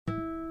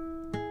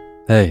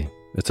Hey,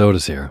 it's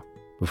Otis here.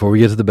 Before we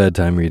get to the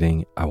bedtime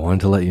reading, I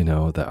wanted to let you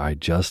know that I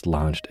just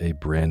launched a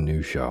brand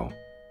new show.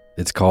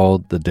 It's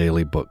called The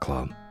Daily Book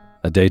Club,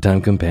 a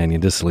daytime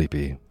companion to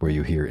Sleepy, where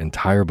you hear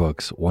entire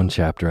books one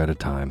chapter at a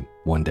time,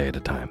 one day at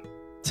a time.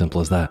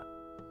 Simple as that.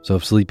 So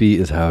if Sleepy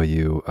is how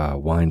you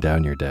wind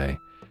down your day,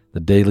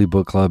 The Daily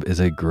Book Club is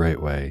a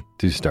great way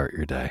to start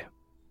your day.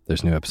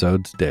 There's new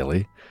episodes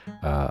daily.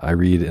 I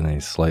read in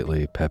a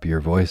slightly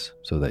peppier voice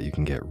so that you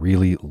can get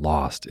really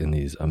lost in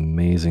these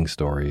amazing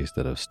stories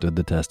that have stood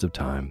the test of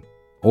time.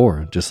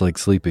 Or, just like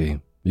Sleepy,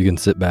 you can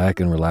sit back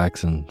and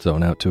relax and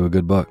zone out to a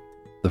good book.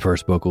 The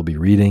first book we'll be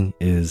reading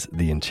is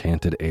The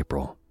Enchanted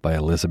April by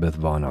Elizabeth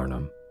von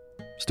Arnim.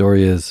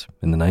 Story is,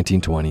 in the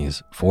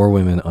 1920s, 4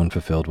 women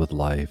unfulfilled with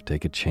life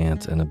take a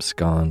chance and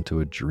abscond to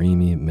a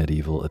dreamy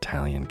medieval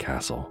Italian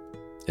castle.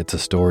 It's a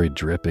story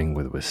dripping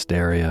with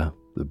wisteria,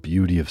 the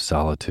beauty of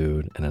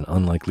solitude, and an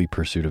unlikely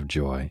pursuit of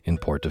joy in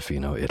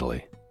Portofino,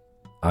 Italy.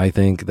 I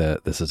think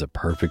that this is a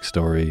perfect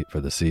story for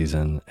the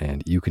season,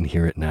 and you can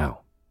hear it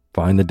now.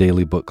 Find the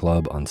Daily Book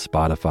Club on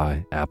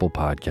Spotify, Apple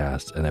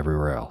Podcasts, and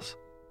everywhere else.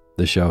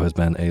 This show has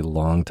been a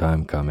long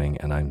time coming,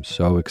 and I'm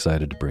so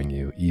excited to bring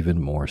you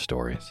even more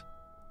stories.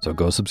 So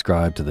go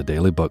subscribe to the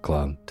Daily Book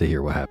Club to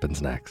hear what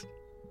happens next.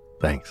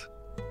 Thanks.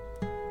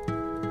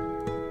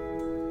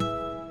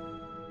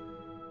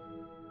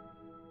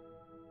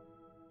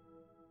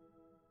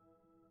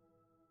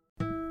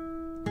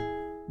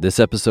 This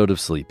episode of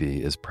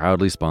Sleepy is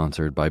proudly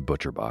sponsored by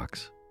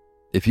ButcherBox.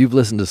 If you've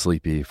listened to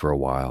Sleepy for a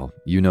while,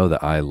 you know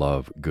that I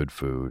love good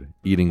food,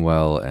 eating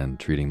well, and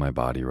treating my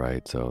body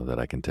right so that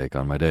I can take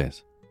on my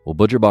days. Well,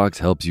 ButcherBox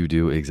helps you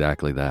do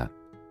exactly that.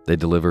 They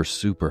deliver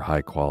super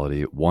high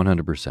quality,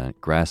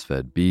 100%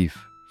 grass-fed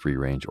beef,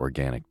 free-range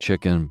organic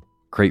chicken,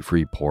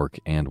 crate-free pork,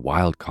 and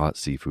wild-caught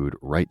seafood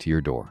right to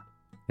your door.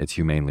 It's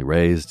humanely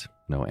raised,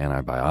 no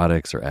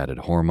antibiotics or added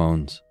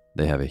hormones.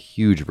 They have a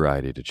huge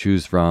variety to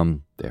choose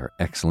from. They are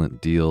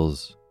excellent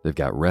deals. They've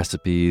got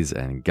recipes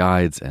and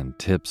guides and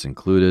tips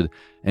included,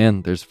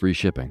 and there's free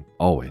shipping,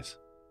 always.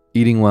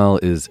 Eating well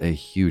is a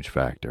huge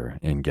factor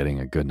in getting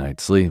a good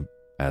night's sleep,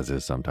 as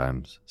is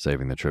sometimes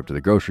saving the trip to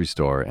the grocery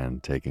store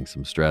and taking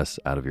some stress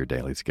out of your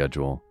daily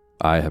schedule.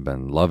 I have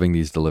been loving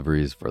these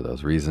deliveries for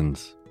those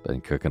reasons.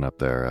 Been cooking up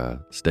their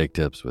steak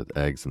tips with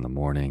eggs in the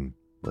morning,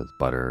 with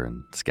butter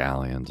and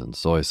scallions and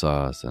soy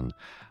sauce, and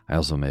I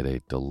also made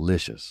a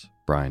delicious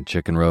brine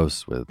chicken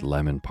roast with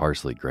lemon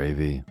parsley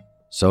gravy.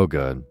 So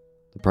good.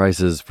 The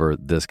prices for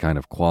this kind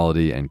of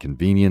quality and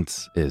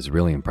convenience is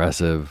really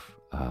impressive.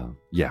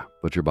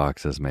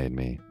 ButcherBox has made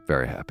me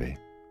very happy.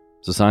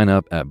 So sign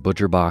up at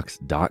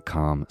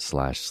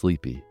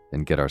butcherbox.com/sleepy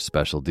and get our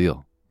special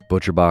deal.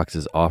 ButcherBox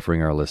is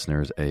offering our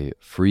listeners a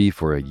free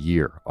for a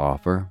year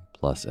offer,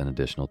 plus an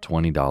additional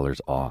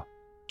 $20 off.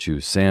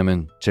 Choose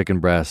salmon, chicken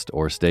breast,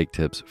 or steak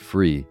tips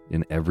free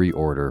in every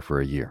order for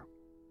a year.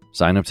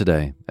 Sign up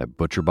today at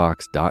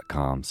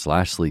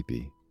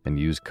butcherbox.com/sleepy and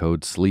use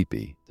code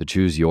SLEEPY to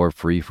choose your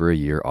free for a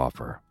year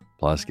offer.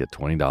 Plus, get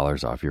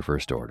 $20 off your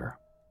first order.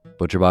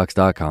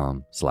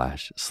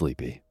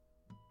 butcherbox.com/sleepy.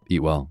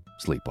 Eat well,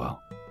 sleep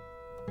well.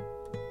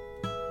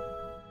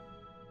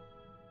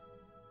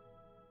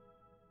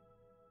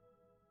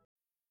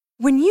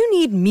 When you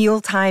need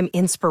mealtime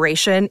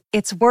inspiration,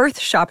 it's worth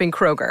shopping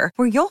Kroger,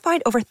 where you'll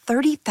find over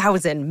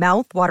 30,000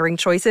 mouth-watering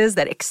choices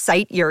that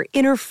excite your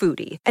inner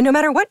foodie. And no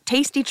matter what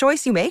tasty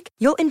choice you make,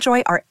 you'll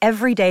enjoy our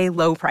everyday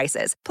low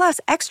prices, plus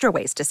extra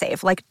ways to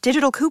save, like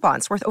digital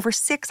coupons worth over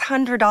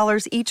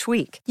 $600 each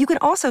week. You can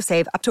also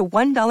save up to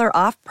 $1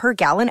 off per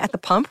gallon at the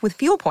pump with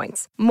fuel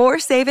points. More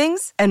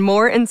savings and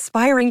more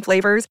inspiring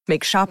flavors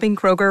make shopping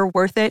Kroger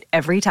worth it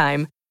every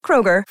time.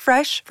 Kroger,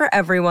 fresh for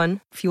everyone.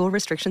 Fuel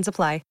restrictions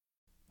apply.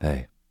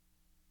 Hey,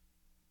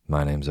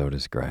 my name's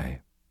Otis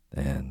Gray,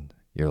 and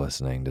you're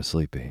listening to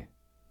Sleepy.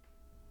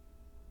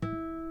 A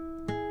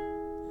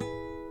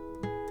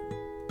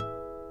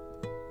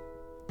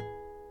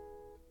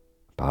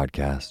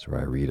podcast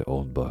where I read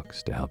old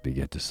books to help you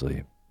get to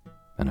sleep,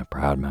 and a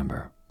proud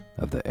member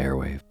of the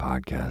Airwave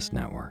Podcast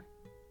Network.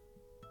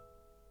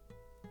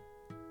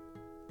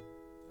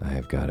 I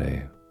have got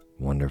a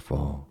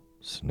wonderful,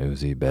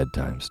 snoozy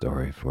bedtime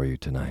story for you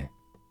tonight.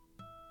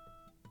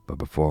 But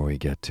before we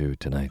get to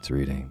tonight's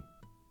reading,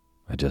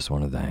 I just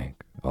want to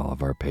thank all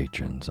of our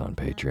patrons on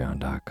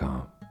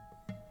patreon.com.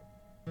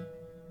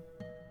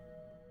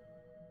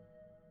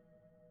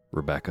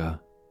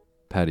 Rebecca,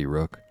 Patty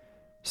Rook,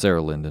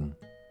 Sarah Linden,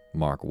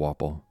 Mark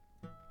Wapple,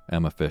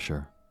 Emma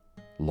Fisher,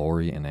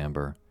 Lori and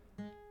Amber,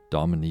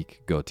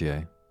 Dominique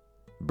Gauthier,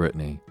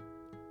 Brittany,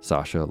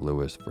 Sasha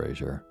Lewis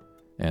Frazier,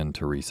 and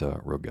Teresa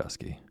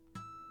Roguski.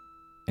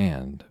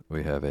 And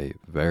we have a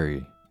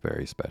very,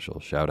 very special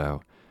shout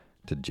out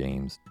to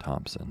James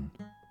Thompson,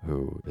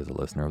 who is a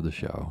listener of the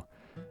show,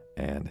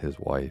 and his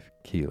wife,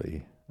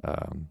 Keely,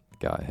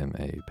 got him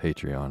a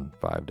Patreon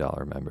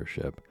 $5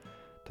 membership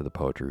to the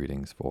poetry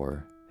readings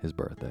for his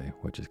birthday,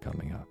 which is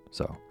coming up.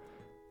 So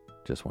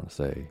just want to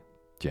say,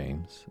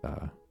 James,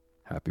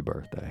 happy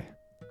birthday.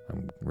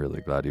 I'm really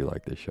glad you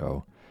like this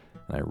show,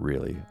 and I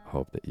really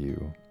hope that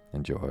you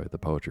enjoy the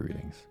poetry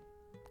readings.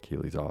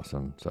 Keely's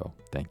awesome, so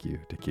thank you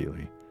to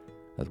Keely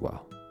as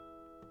well.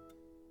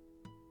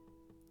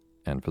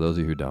 And for those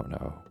of you who don't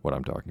know what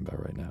I'm talking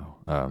about right now,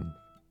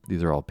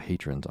 these are all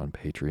patrons on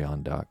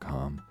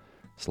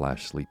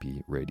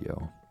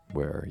patreon.com/sleepyradio,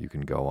 where you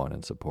can go on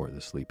and support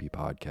the Sleepy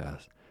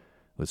Podcast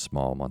with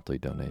small monthly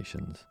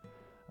donations.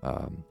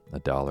 $1,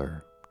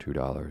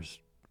 $2,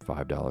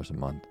 $5 a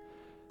month,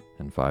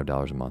 and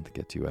 $5 a month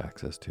gets you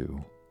access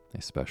to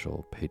a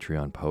special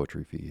Patreon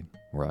poetry feed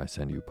where I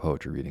send you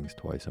poetry readings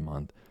twice a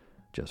month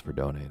just for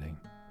donating,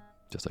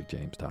 just like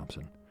James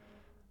Thompson.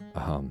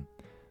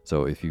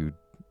 So if you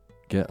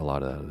get a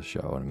lot out of the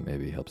show and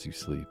maybe helps you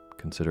sleep,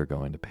 consider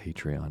going to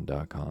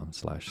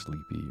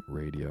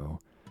patreon.com/sleepyradio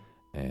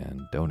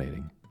and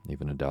donating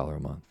even $1 a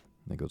month.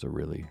 It goes a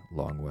really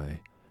long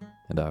way,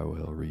 and I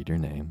will read your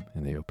name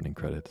in the opening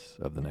credits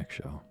of the next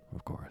show,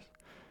 of course.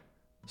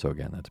 So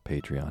again, that's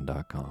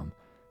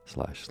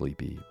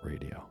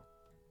patreon.com/sleepyradio.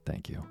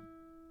 Thank you.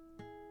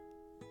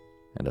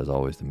 And as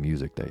always, the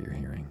music that you're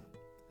hearing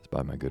is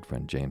by my good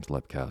friend James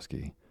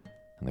Lepkowski,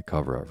 and the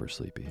cover art for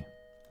Sleepy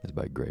is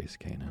by Grace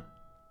Kana.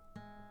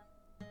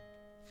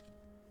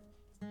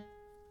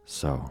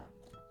 So,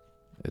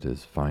 it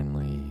is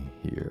finally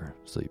here,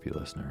 Sleepy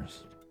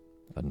listeners.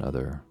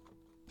 Another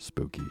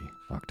spooky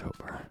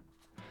October.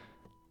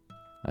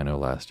 I know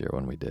last year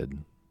when we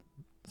did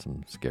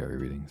some scary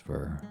readings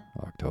for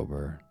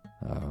October,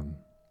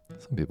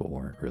 some people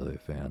weren't really a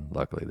fan.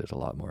 Luckily, there's a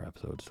lot more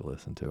episodes to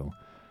listen to.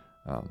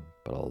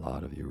 But a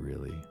lot of you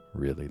really,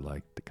 really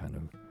liked the kind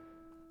of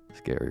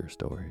scarier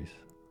stories.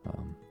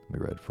 We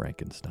read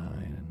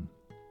Frankenstein and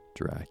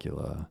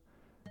Dracula,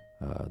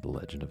 The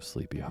Legend of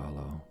Sleepy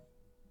Hollow,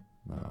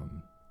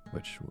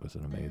 which was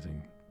an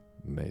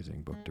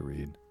amazing book to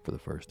read for the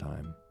first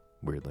time,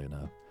 weirdly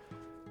enough.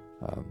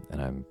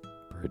 And I'm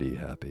pretty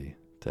happy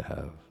to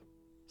have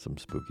some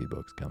spooky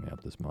books coming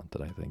up this month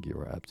that I think you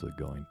are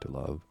absolutely going to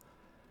love.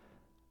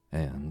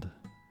 And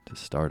to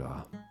start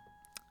off,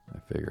 I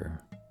figure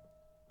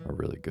a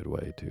really good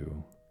way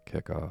to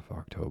kick off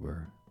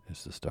October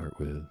is to start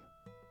with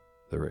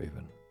The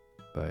Raven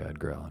by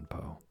Edgar Allan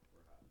Poe.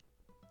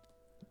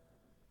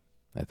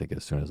 I think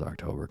as soon as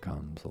October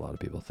comes, a lot of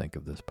people think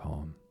of this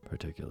poem,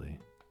 particularly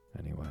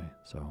anyway.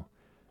 So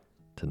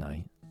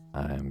tonight,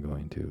 I am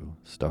going to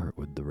start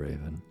with The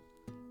Raven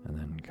and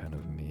then kind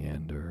of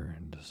meander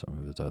into some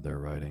of his other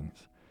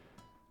writings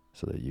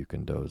so that you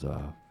can doze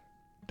off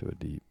to a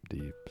deep,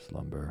 deep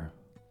slumber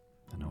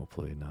and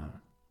hopefully not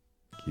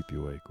keep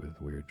you awake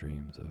with weird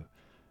dreams of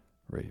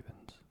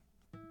ravens.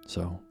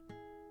 So,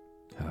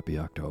 happy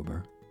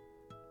October,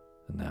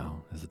 and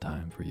now is the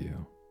time for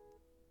you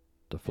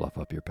to fluff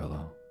up your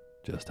pillow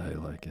just how you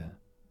like it.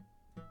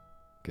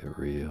 Get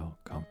real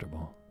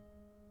comfortable.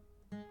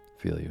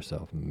 Feel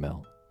yourself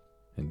melt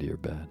into your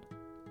bed.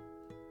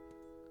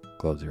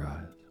 Close your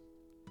eyes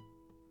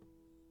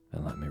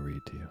and let me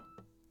read to you.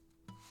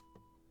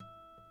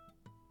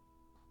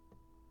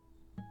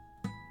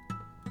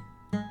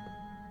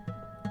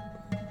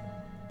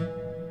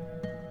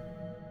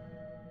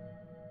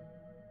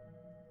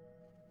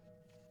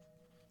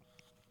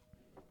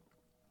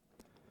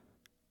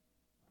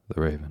 The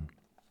Raven.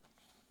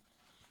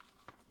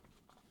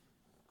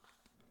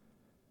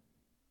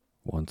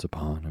 Once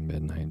upon a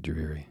midnight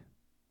dreary,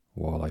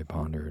 while I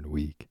pondered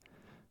weak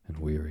and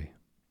weary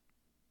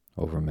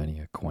over many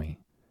a quaint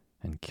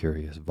and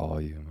curious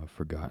volume of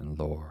forgotten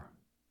lore,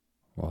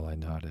 while I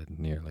nodded,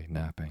 nearly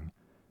napping,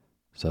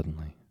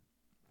 suddenly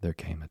there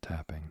came a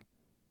tapping,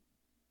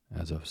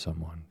 as of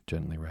someone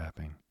gently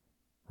rapping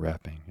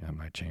at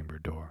my chamber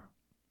door.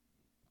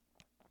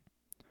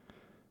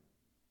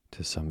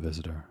 "'Tis some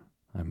visitor,"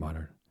 I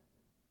muttered,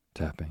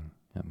 tapping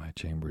at my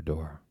chamber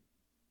door.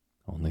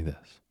 Only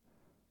this,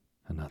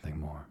 and nothing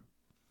more.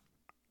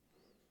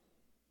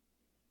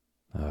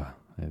 I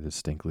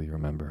distinctly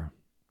remember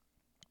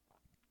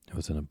it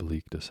was in a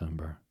bleak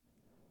December,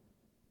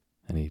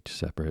 and each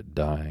separate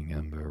dying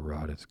ember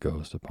wrought its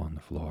ghost upon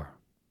the floor.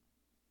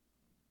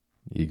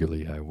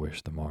 Eagerly I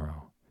wished the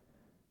morrow.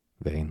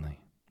 Vainly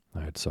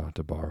I had sought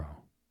to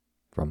borrow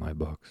from my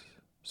books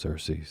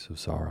surcease of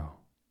sorrow,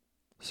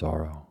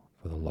 sorrow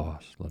for the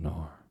lost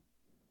Lenore,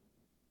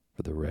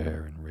 for the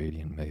rare and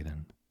radiant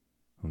maiden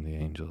whom the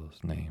angels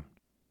named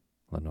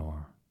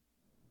Lenore,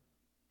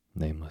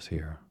 nameless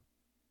here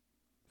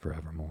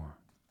forevermore.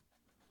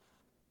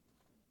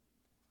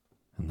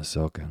 And the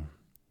silken,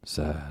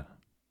 sad,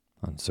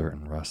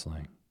 uncertain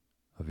rustling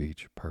of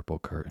each purple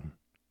curtain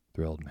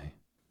thrilled me,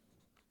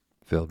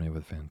 filled me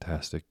with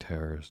fantastic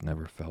terrors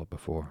never felt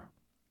before.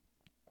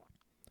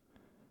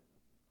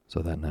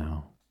 So that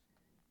now,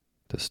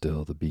 to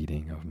still the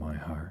beating of my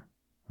heart,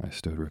 I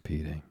stood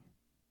repeating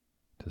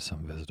to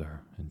some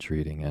visitor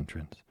entreating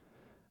entrance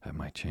at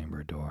my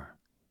chamber door.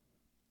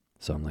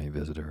 Some late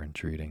visitor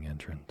entreating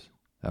entrance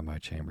at my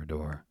chamber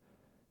door.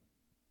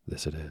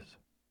 This it is,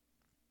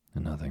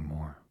 and nothing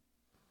more.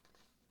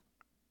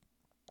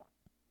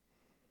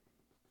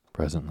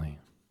 Presently,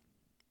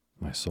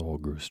 my soul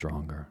grew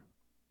stronger,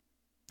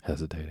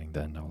 hesitating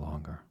then no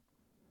longer.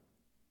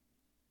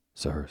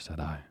 "Sir," said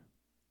I,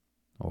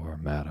 "or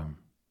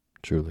madam,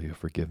 truly a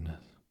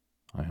forgiveness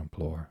I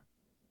implore.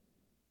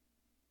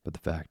 But the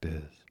fact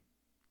is,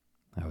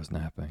 I was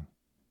napping,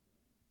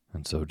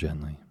 and so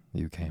gently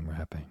you came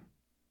rapping,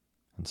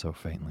 and so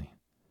faintly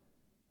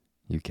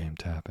you came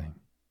tapping,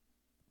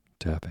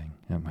 tapping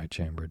at my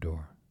chamber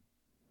door,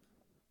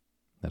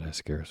 that I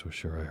scarce was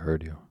sure I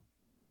heard you.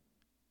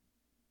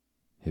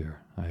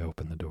 Here I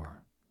opened the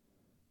door.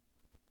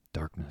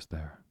 Darkness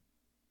there,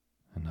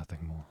 and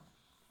nothing more."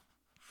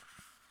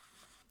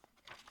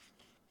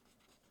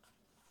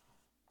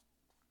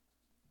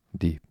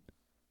 Deep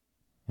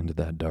into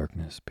that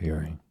darkness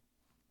peering,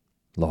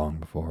 long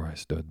before I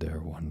stood there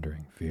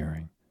wondering,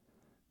 fearing,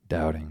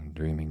 doubting,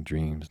 dreaming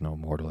dreams no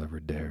mortal ever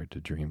dared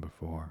to dream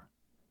before.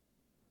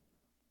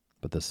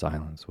 But the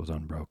silence was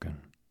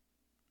unbroken,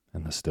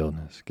 and the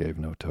stillness gave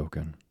no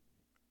token,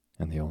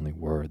 and the only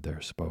word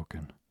there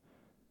spoken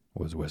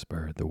was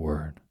whispered the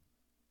word,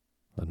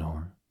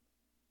 "Lenore."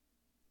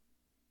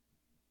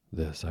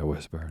 This I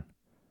whispered,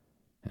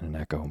 and an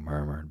echo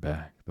murmured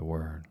back the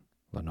word,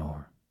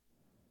 "Lenore."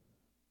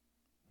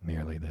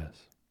 Merely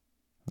this,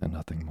 and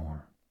nothing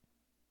more.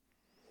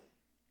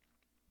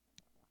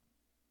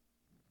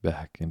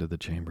 Back into the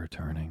chamber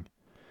turning,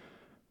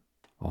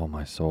 all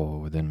my soul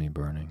within me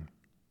burning,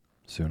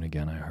 soon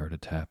again I heard a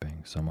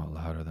tapping somewhat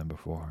louder than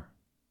before.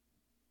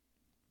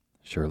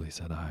 "Surely,"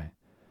 said I,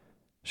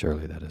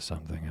 "surely that is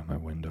something at my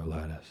window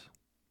lattice.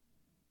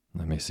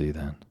 Let me see,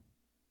 then,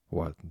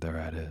 what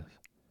thereat is,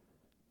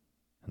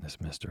 and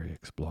this mystery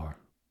explore.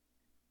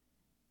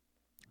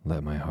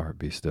 Let my heart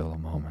be still a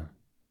moment,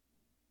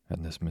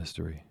 and this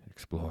mystery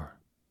explore.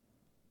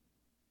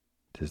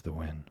 'Tis the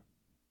wind,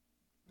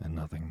 and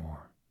nothing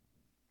more."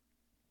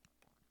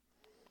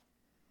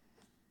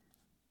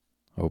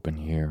 Open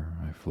here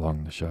I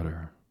flung the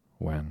shutter,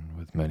 when,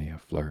 with many a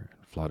flirt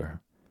and flutter,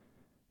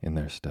 in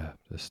there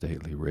stepped a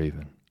stately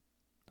raven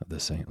of the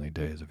saintly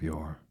days of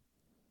yore.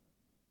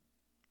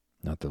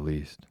 Not the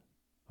least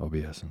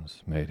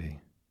obeisance made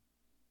he,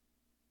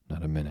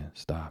 not a minute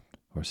stopped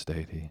or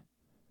stayed he,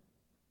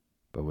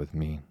 but with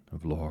mien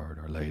of lord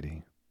or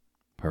lady,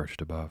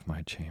 perched above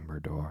my chamber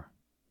door,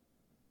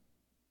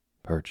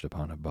 perched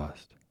upon a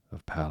bust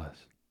of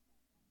Pallas,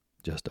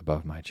 just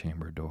above my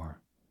chamber door,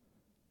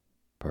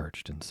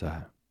 perched and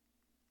sat,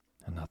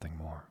 and nothing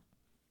more.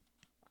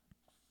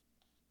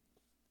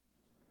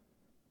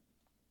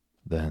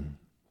 Then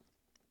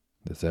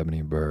this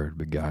ebony bird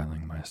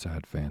beguiling my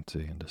sad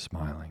fancy into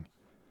smiling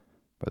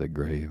by the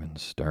grave and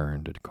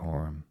stern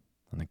decorum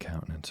and the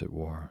countenance it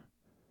wore,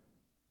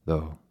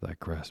 "Though thy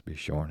crest be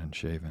shorn and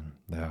shaven,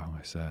 thou,"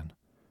 I said,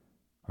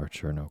 "art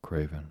sure no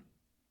craven,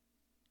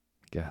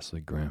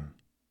 ghastly grim,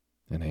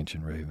 an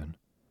ancient raven,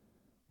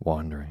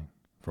 wandering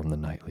from the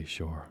nightly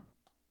shore.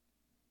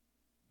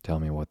 Tell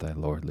me what thy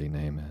lordly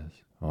name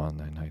is on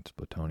thy night's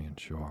Plutonian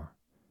shore."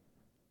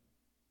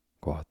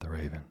 Quoth the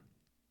raven,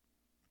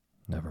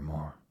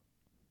 "Nevermore."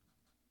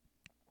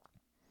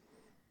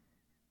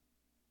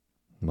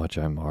 Much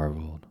I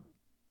marveled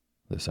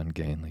this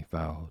ungainly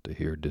fowl to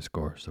hear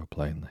discourse so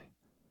plainly,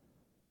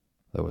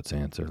 though its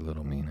answer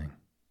little meaning,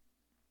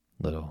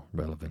 little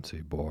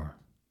relevancy bore.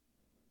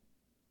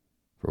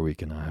 For we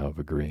cannot help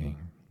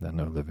agreeing that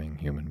no living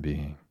human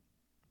being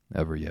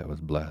ever yet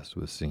was blessed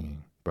with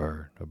seeing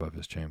bird above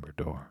his chamber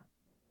door,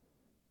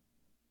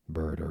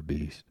 bird or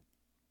beast,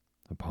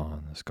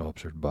 upon the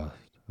sculptured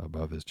bust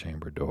above his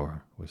chamber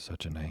door with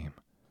such a name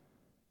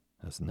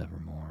as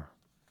Nevermore.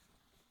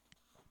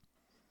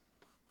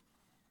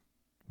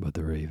 But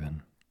the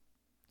raven,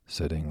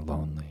 sitting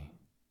lonely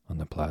on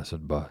the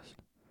placid bust,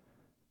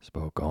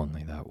 spoke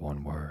only that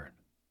one word,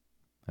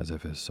 as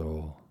if his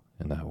soul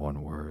in that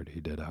one word he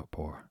did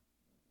outpour.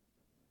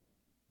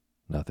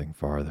 Nothing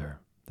farther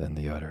than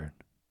the uttered,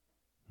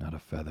 not a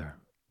feather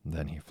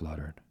then he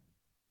fluttered,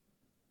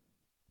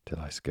 till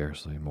I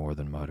scarcely more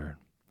than muttered,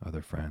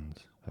 "Other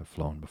friends have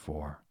flown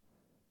before.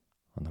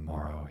 On the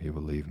morrow he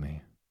will leave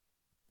me,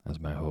 as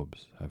my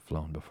hopes have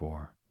flown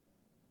before."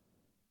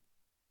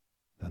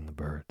 Then the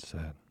bird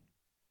said,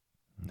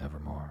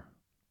 "Nevermore."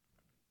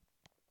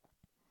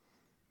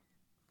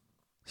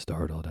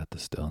 Startled at the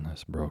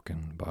stillness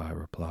broken by a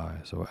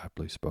reply so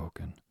aptly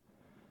spoken,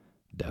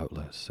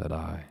 "Doubtless," said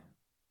I,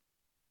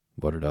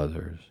 "what it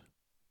utters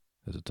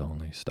is its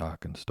only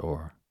stock and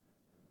store,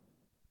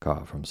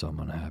 caught from some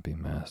unhappy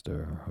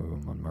master,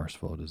 whom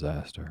unmerciful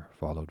disaster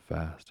followed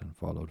fast and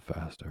followed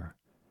faster,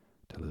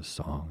 till his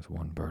songs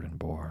one burden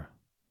bore,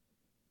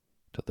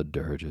 till the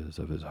dirges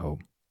of his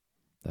hope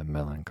that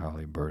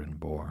melancholy burden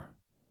bore,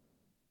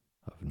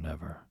 of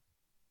never,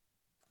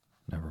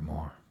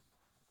 nevermore."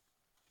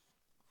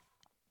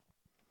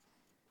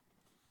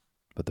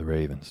 But the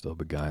raven still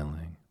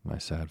beguiling my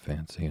sad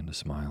fancy into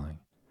smiling,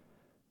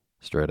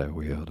 straight I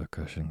wheeled a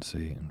cushioned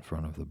seat in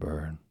front of the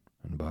bird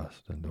and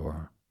bust and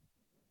door.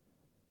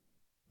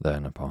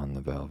 Then upon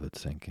the velvet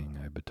sinking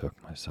I betook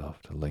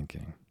myself to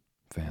linking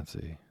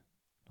fancy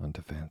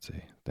unto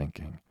fancy,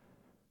 thinking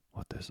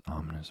what this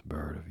ominous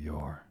bird of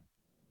yore,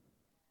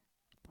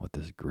 what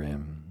this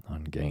grim,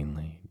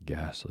 ungainly,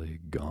 ghastly,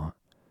 gaunt,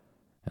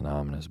 an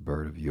ominous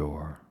bird of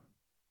yore,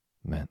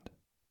 meant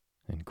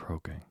in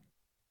croaking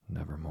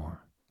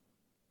nevermore.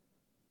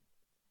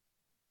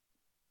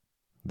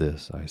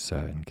 This I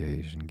sat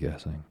engaged in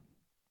guessing,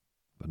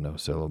 but no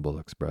syllable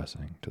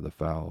expressing to the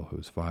fowl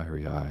whose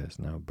fiery eyes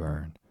now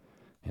burned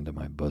into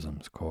my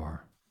bosom's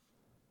core.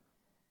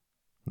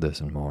 This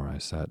and more I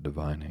sat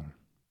divining,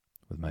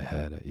 with my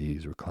head at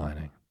ease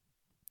reclining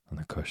on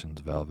the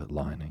cushion's velvet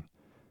lining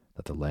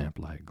that the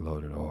lamplight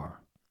gloated o'er,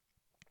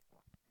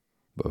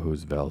 but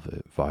whose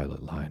velvet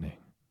violet lining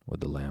with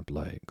the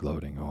lamplight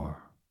gloating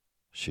o'er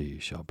she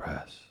shall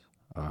press,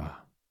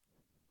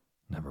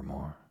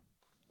 nevermore.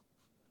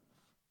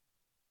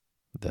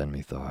 Then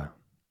methought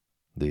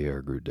the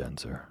air grew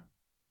denser,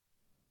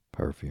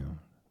 perfumed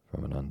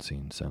from an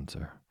unseen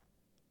censer,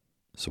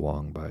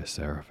 swung by a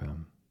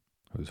seraphim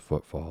whose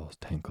footfalls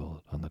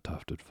tinkled on the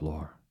tufted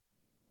floor.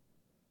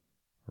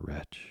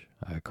 Wretch,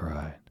 I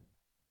cried,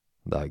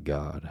 thy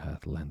God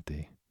hath lent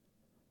thee,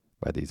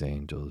 by these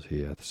angels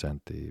he hath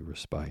sent thee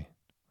respite,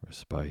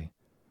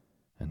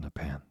 and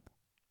nepenthe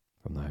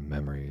from thy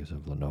memories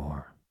of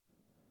Lenore.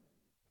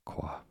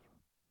 Quaff,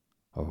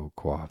 oh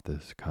quaff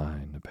this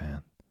kind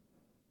nepenthe,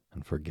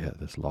 and forget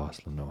this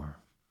lost Lenore.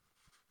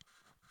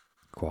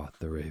 Quoth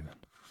the raven,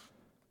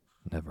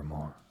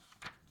 nevermore.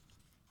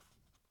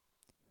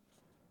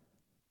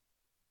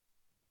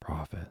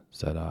 Prophet,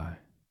 said I,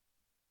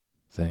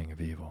 thing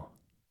of evil.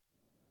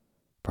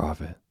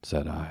 Prophet,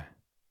 said I,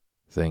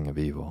 thing of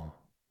evil.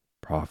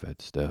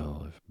 Prophet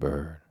still, if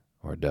bird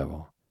or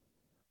devil,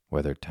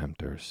 whether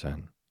tempter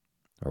sent,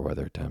 or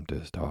whether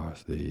tempest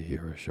tossed thee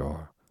here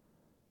ashore,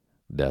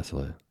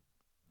 desolate,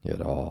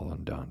 yet all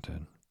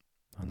undaunted,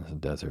 on this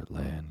desert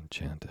land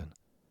enchanted,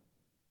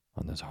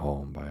 on this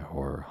home by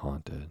horror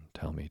haunted,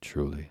 tell me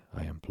truly,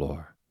 I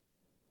implore,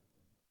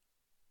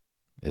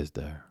 is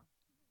there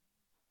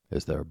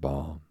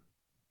balm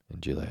in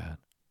Gilead?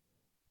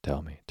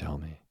 Tell me,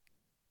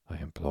 I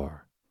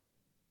implore.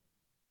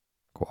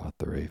 Quoth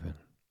the raven,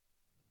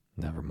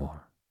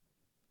 nevermore.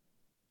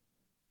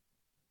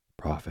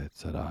 Prophet,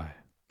 said I,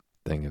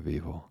 thing of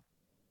evil.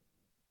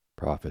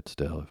 Prophet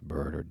still, if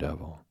bird or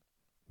devil,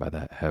 by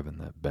that heaven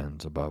that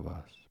bends above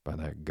us, by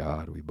that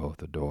God we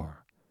both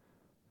adore.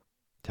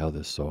 Tell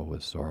this soul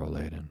with sorrow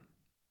laden,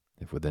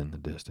 if within the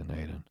distant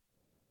Aidenn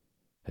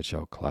it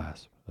shall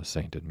clasp a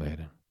sainted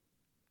maiden,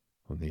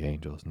 whom the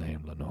angels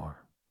name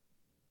Lenore.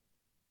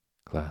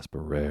 Clasp a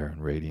rare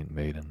and radiant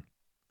maiden,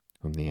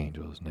 whom the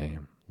angels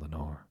name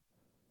Lenore.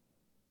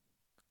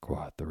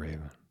 Quoth the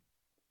raven,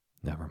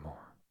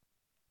 nevermore.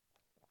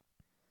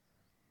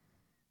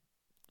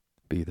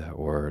 Be that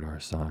word our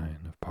sign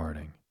of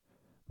parting,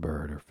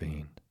 bird or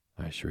fiend,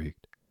 I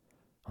shrieked,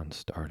 on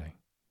starting.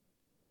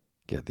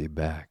 Get thee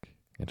back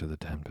into the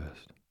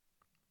tempest,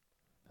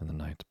 and the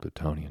night's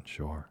Plutonian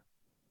shore.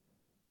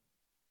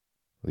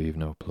 Leave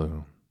no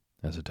plume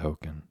as a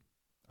token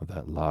of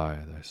that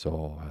lie thy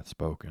soul hath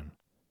spoken.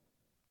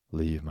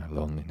 Leave my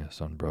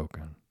loneliness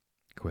unbroken,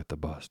 quit the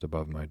bust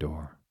above my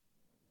door.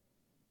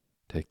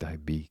 Take thy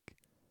beak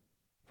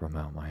from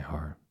out my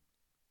heart,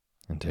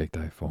 and take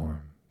thy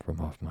form from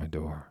off my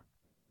door.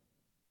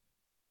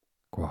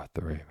 Quoth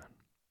the raven,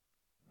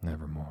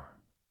 nevermore.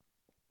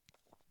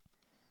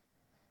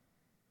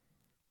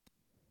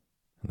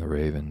 And the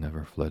raven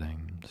never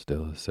flitting,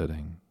 still is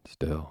sitting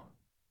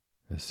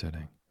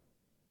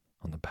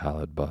on the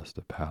pallid bust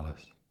of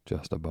Pallas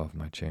just above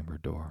my chamber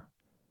door.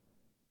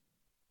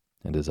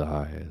 And his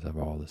eyes have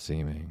all the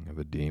seeming of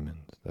a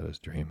demon's that is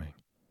dreaming,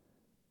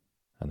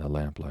 and the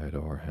lamplight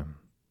o'er him,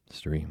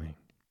 streaming,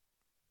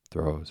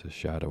 throws his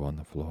shadow on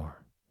the floor.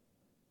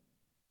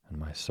 And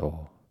my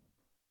soul,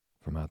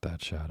 from out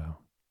that shadow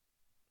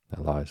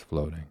that lies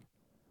floating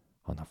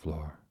on the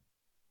floor,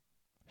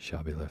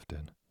 shall be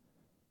lifted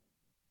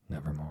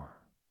nevermore.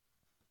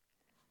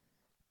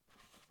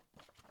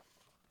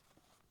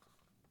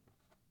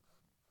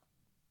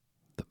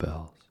 The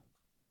bells.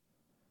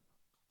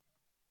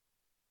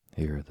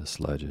 Hear the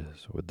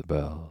sledges with the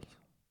bells,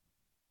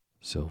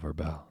 silver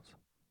bells.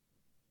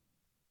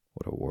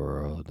 What a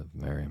world of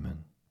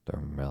merriment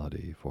their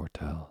melody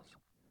foretells.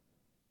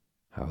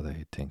 How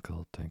they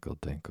tinkle, tinkle,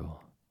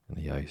 tinkle in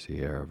the icy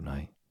air of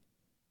night,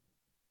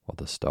 while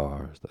the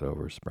stars that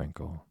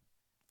oversprinkle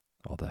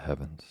all the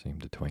heavens seem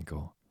to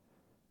twinkle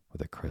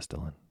with a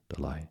crystalline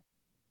delight,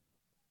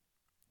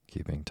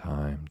 keeping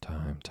time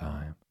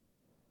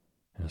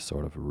in a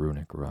sort of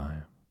runic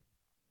rhyme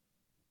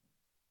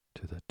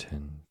to the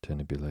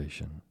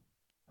tintinnabulation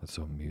that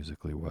so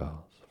musically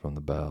wells from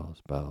the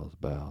bells, bells,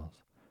 bells,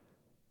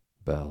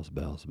 bells,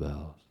 bells,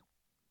 bells,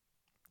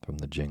 from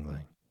the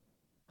jingling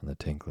and the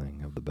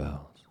tinkling of the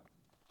bells.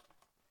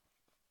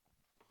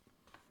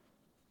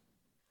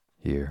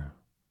 Hear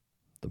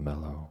the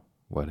mellow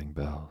wedding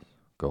bells,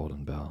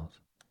 golden bells.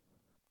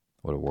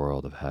 What a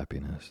world of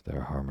happiness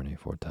their harmony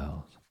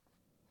foretells.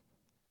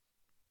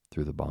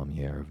 Through the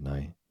balmy air of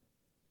night,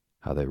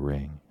 how they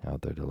ring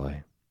out their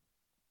delight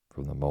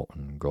from the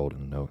molten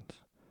golden notes,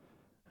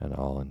 and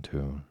all in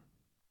tune.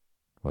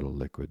 What a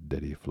liquid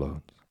ditty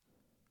floats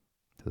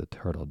to the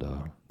turtle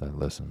dove that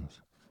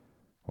listens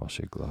while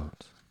she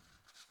gloats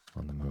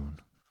on the moon.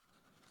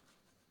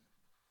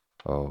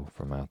 Oh,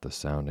 from out the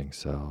sounding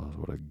cells,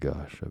 what a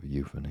gush of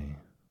euphony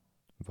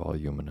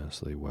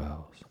voluminously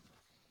wells.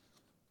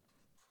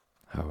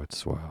 How it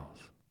swells,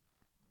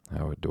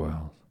 how it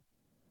dwells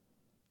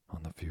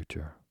on the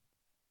future,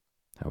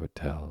 how it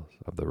tells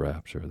of the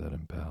rapture that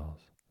impels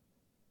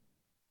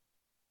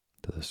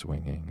to the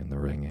swinging and the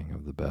ringing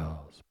of the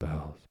bells,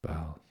 bells,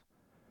 bells,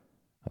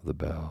 of the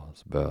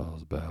bells,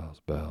 bells,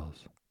 bells,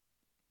 bells,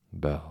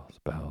 bells,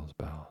 bells,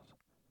 bells,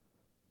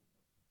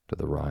 to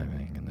the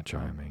rhyming and the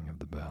chiming of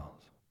the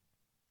bells.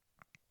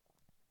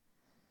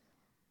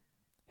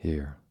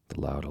 Hear the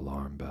loud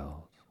alarm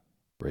bells,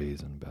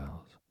 brazen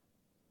bells.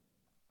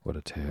 What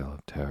a tale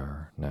of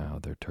terror now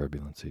their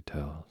turbulency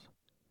tells.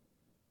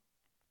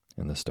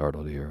 In the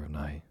startled ear of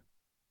night,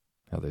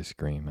 how they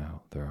scream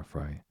out their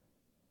affright.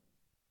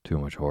 Too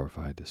much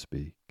horrified to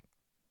speak,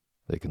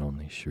 they can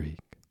only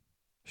shriek,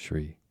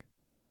 shriek,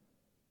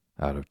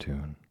 out of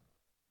tune,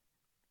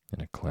 in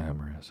a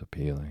clamorous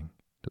appealing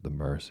to the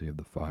mercy of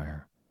the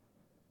fire,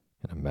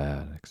 in a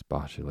mad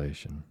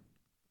expostulation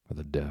for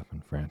the deaf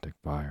and frantic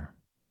fire,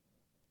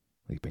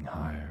 leaping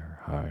higher,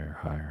 higher,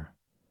 higher,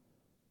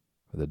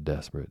 with a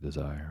desperate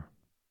desire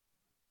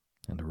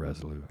and a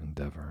resolute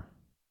endeavor.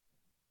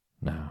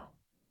 Now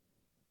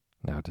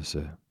to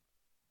sit,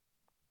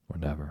 or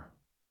never,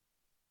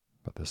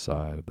 but the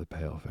side of the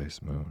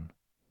pale-faced moon.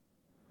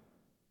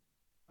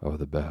 Oh,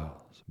 the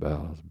bells,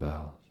 bells,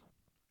 bells,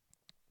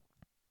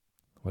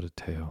 what a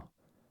tale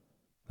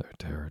their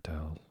terror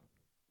tells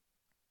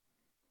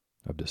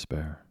of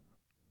despair,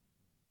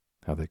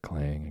 how they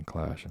clang and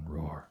clash and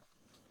roar.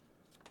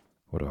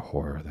 What a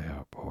horror they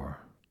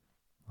outpour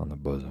on the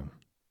bosom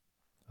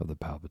of the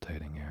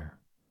palpitating air.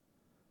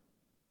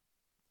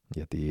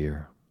 Yet the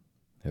ear,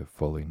 it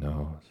fully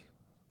knows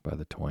by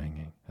the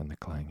twanging and the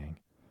clanging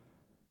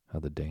how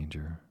the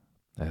danger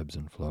ebbs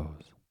and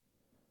flows.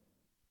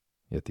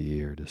 Yet the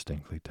ear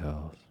distinctly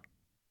tells,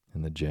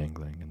 in the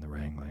jangling and the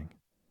wrangling,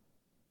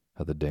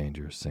 how the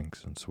danger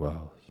sinks and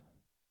swells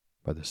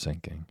by the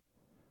sinking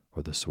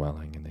or the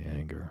swelling in the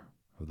anger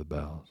of the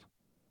bells,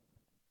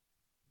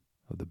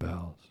 of the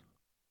bells,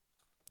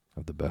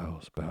 of the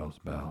bells, bells,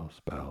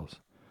 bells, bells,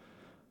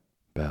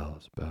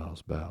 bells,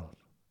 bells, bells,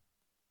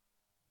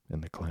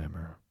 in the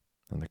clamor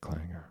and the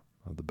clangor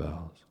of the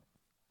bells.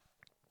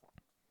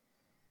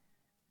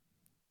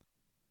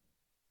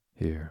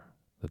 Hear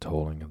the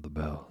tolling of the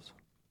bells,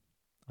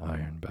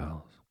 iron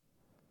bells.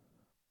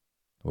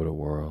 What a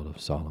world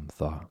of solemn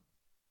thought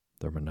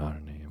their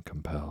monotony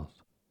compels.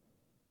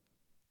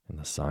 In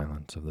the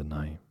silence of the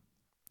night,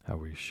 how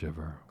we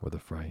shiver with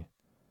affright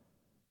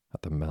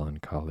at the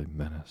melancholy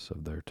menace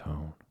of their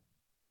tone.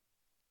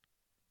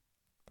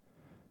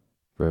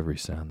 For every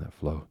sound that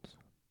floats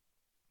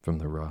from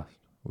the rust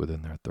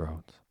within their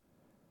throats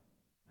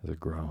is a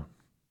groan.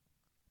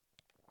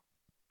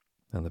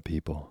 And the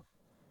people,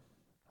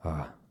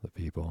 the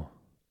people,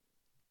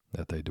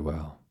 that they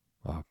dwell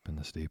up in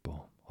the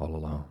steeple all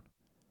alone,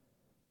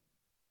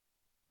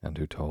 and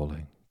who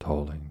tolling,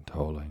 tolling,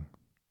 tolling,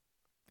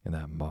 in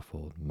that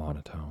muffled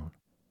monotone,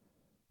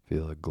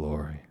 feel a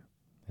glory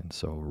in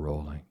so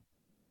rolling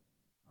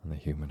on the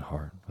human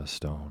heart a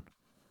stone.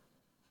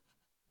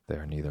 They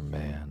are neither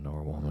man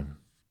nor woman,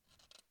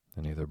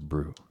 and neither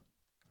brute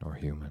nor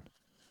human.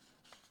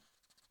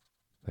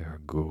 They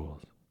are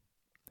ghouls,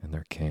 and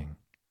their king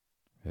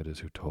it is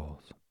who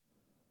tolls.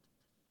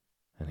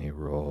 And he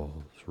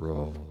rolls,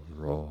 rolls,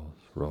 rolls,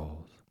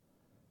 rolls,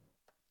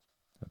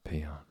 a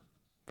paean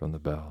from the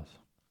bells,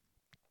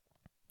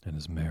 and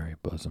his merry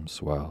bosom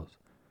swells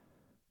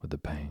with the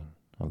pain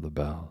of the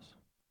bells,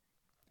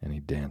 and he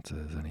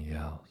dances and he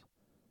yells,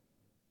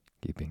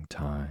 keeping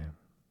time,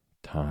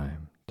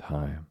 time,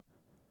 time,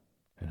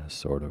 in a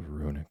sort of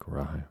runic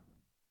rhyme,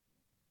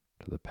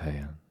 to the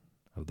paean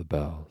of the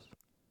bells,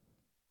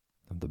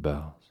 of the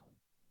bells,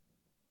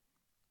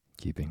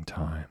 keeping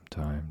time,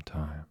 time,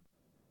 time,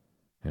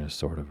 in a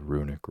sort of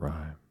runic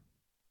rhyme,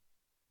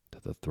 to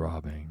the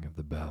throbbing of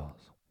the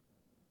bells,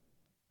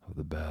 of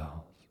the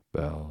bells,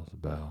 bells,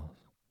 bells,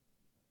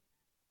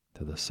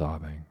 to the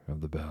sobbing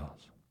of the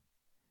bells,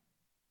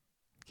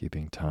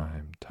 keeping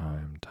time,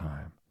 time,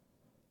 time,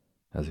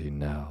 as he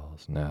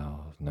knells,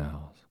 knells,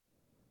 knells,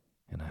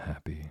 in a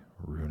happy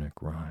runic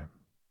rhyme,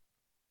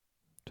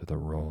 to the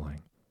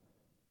rolling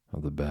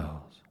of the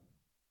bells,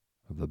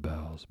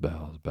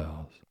 bells,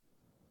 bells,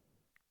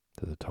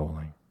 to the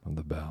tolling of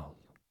the bells,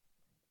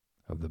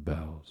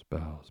 bells,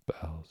 bells,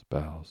 bells,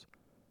 bells,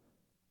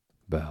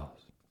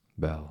 bells,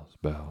 bells,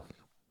 bells,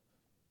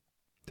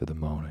 to the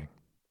moaning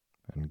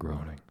and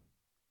groaning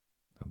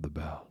of the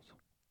bells.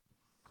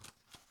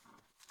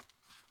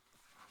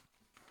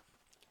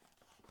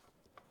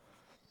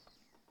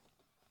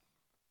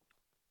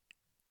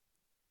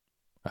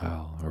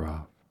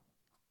 Al-Araf,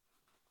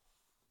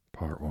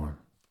 Part 1.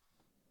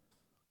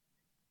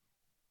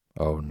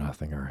 Oh,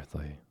 nothing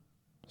earthly,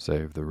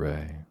 save the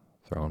ray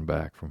thrown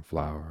back from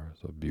flowers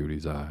of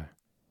beauty's eye,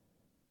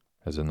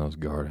 as in those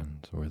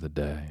gardens where the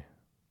day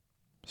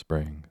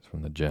springs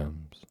from the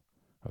gems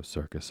of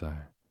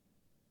Circassi.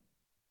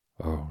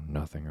 Oh,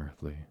 nothing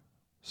earthly,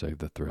 save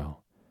the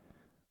thrill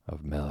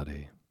of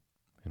melody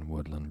in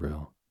woodland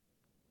rill,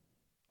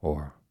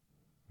 or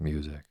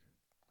music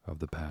of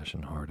the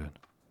passion-hearted.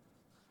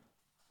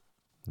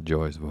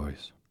 Joy's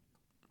voice,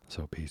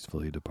 so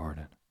peacefully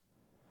departed,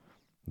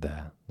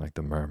 that, like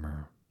the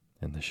murmur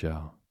in the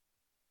shell,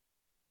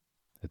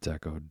 its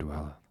echo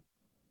dwelleth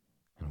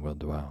and will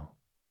dwell.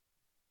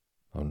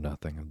 Oh,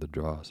 nothing of the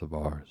dross of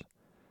ours,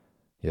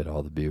 yet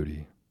all the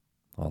beauty,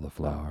 all the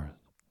flowers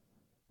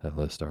that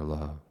list our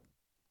love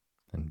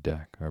and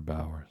deck our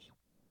bowers,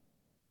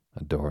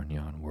 adore in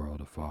yon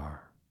world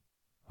afar,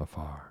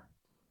 afar,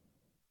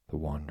 the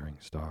wandering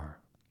star.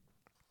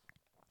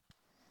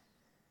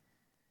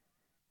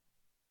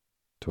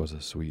 'Twas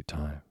a sweet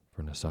time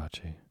for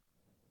Nasachi,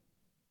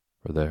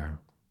 for there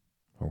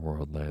her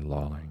world lay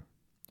lolling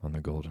on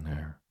the golden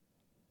air,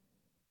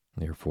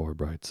 near 4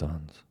 bright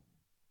suns,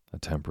 a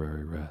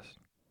temporary rest,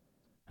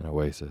 an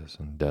oasis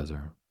and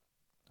desert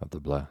of the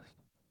blessed.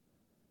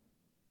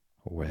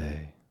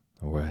 Away,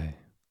 away,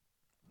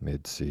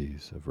 mid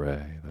seas of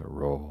ray that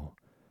roll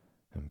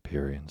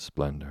empyrean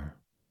splendor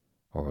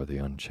o'er the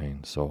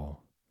unchained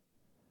soul,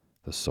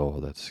 the soul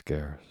that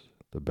scarce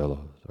the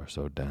billows are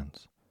so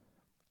dense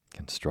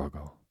can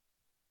struggle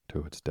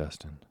to its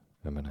destined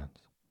eminence.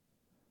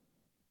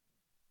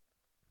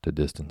 To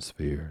distant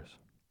spheres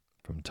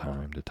from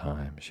time to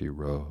time she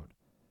rode,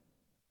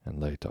 and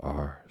lay to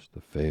ours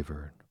the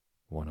favored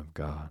one of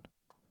God.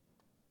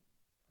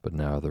 But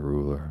now the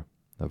ruler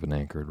of an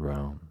anchored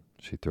realm,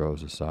 she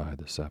throws aside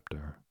the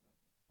scepter,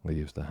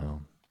 leaves the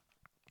helm,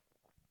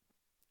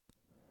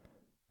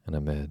 and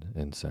amid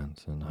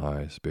incense and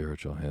high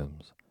spiritual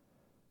hymns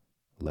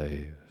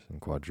laves in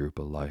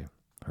quadruple light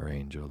her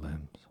angel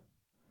limbs.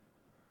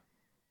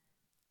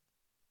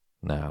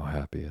 Now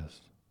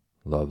happiest,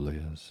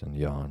 loveliest in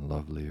yon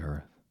lovely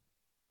earth,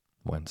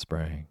 whence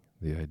sprang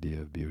the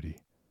idea of beauty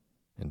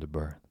into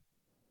birth,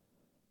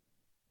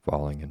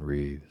 falling in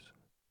wreaths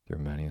through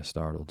many a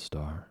startled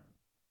star,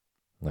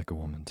 like a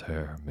woman's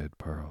hair mid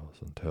pearls,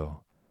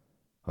 until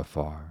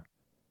afar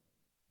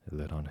it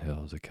lit on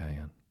hills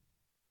Achaean,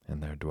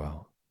 and there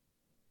dwelt.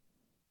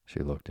 She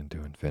looked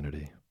into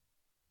infinity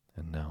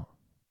and knelt.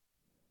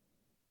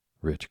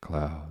 Rich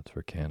clouds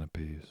for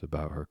canopies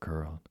about her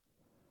curled,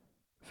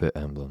 fit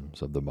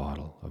emblems of the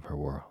model of her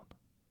world,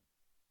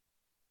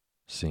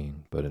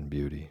 seen but in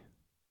beauty,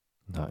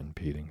 not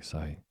impeding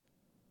sight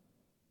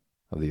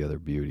of the other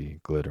beauty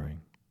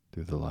glittering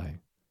through the light,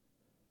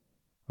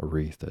 a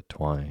wreath that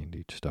twined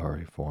each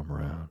starry form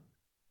around,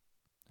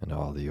 and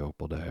all the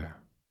opaled air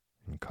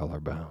in color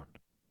bound.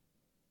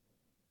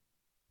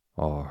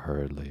 All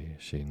hurriedly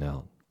she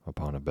knelt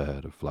upon a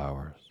bed of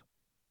flowers,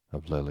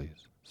 of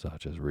lilies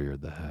such as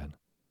reared the head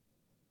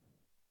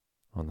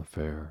on the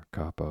fair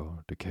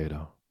Capo di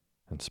Cato,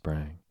 and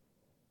sprang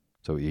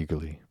so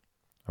eagerly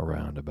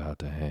around about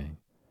to hang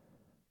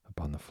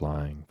upon the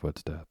flying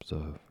footsteps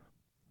of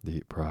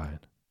deep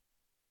pride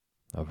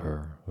of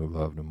her who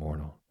loved a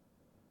mortal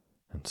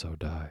and so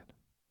died.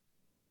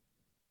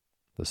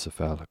 The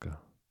cephalica,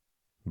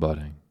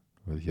 budding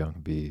with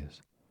young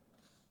bees,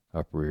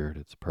 upreared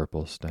its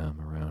purple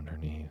stem around her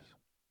knees,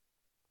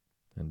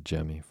 and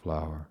gemmy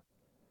flower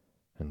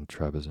and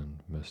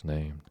trebizond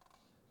misnamed,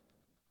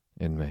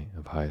 inmate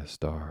of highest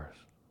stars,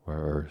 where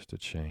erst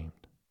it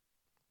shamed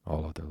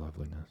all other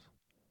loveliness,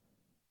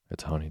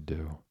 its honey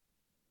dew,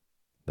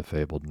 the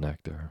fabled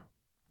nectar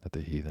that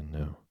the heathen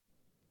knew,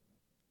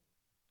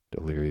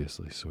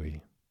 deliriously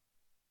sweet,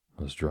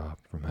 was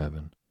dropped from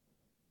heaven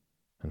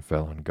and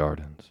fell in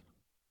gardens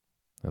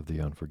of the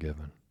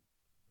unforgiven,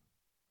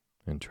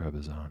 in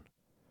Trebizond,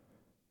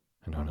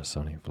 and on a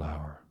sunny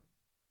flower,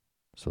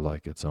 so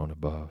like its own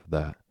above,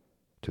 that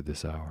to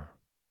this hour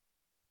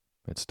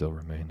it still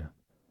remaineth,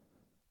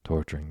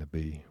 torturing the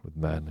bee with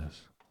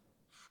madness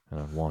and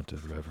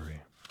unwonted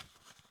reverie.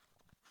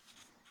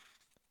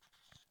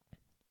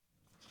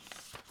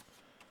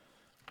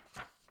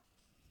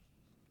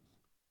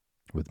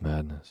 With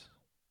madness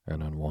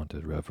and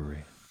unwonted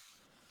reverie.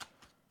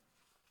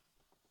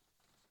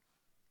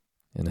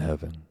 In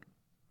heaven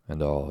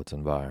and all its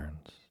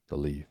environs, the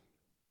leaf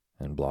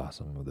and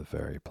blossom of the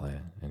fairy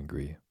plant and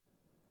grief,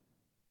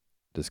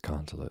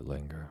 disconsolate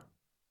linger,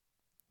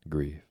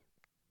 grief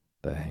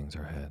that hangs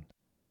her head,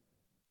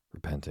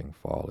 repenting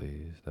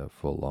follies that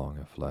full long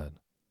have fled,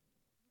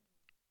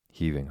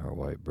 heaving her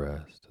white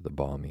breast to the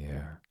balmy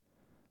air,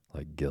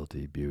 like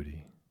guilty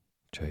beauty,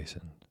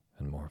 chastened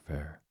and more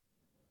fair.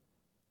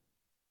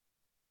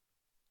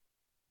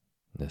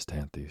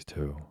 Nystanthes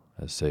too,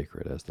 as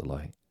sacred as the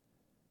light,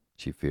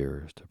 she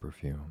fears to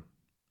perfume,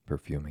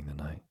 perfuming the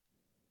night,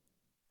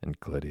 and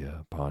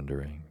Clydia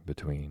pondering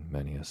between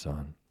many a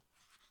sun,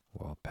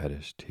 while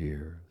pettish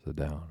tears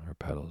adown her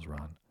petals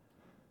run,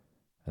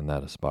 and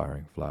that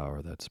aspiring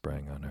flower that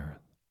sprang on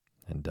earth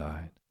and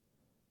died,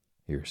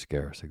 ere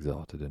scarce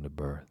exalted into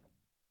birth,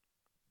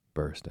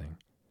 bursting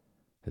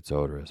its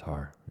odorous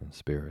heart and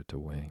spirit to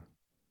wing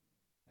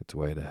its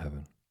way to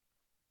heaven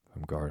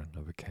from garden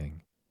of a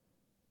king.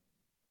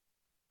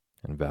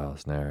 and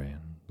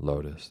Vallisnerian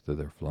lotus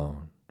thither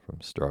flown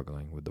from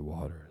struggling with the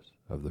waters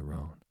of the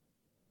Rhone,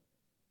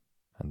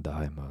 and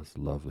Daima's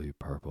lovely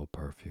purple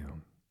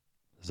perfume,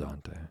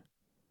 Zante,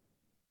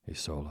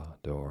 Isola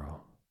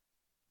d'Oro,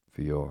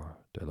 Fior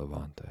de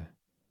Levante,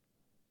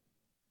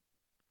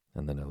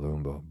 and the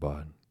Nelumbo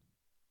bud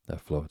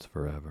that floats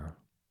forever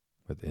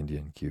with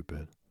Indian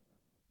Cupid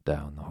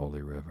down the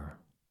holy river,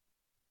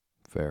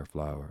 fair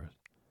flowers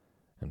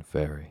and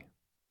fairy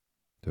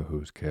to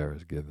whose care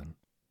is given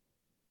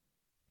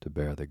to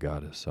bear the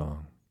goddess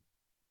song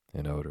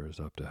in odors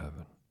up to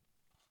heaven.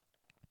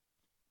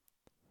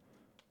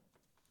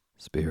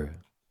 Spirit,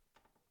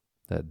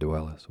 that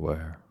dwellest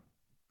where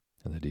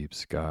in the deep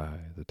sky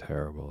the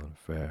terrible and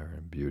fair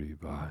in beauty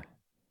vie,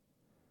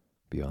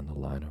 beyond the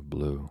line of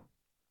blue,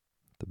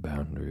 the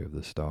boundary of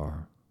the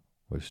star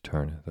which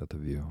turneth at the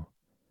view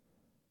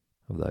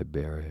of thy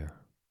barrier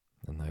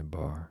and thy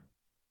bar,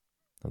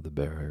 of the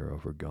barrier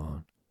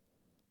overgone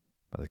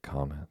by the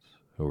comets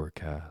who were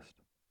cast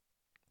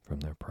from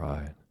their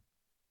pride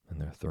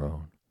and their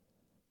throne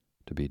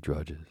to be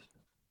drudges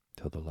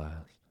till the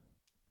last,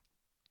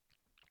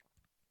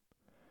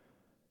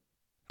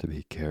 to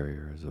be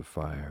carriers of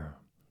fire,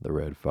 the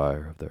red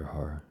fire of their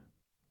heart,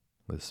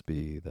 with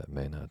speed that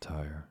may not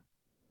tire,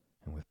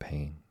 and with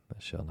pain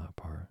that shall not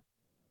part.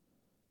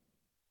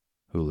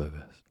 Who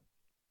livest,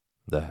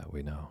 that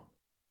we know,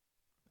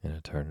 in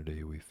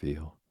eternity we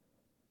feel,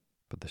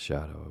 but the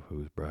shadow of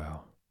whose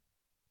brow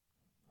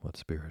what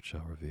spirit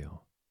shall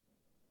reveal?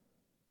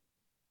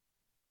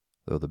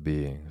 Though the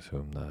beings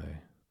whom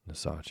thy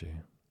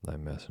Nisachi, thy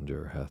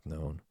messenger, hath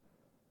known,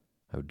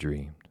 have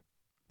dreamed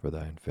for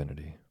thy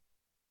infinity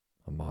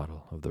a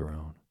model of their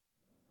own.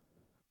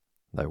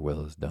 Thy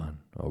will is done,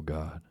 O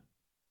God.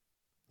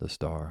 The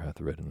star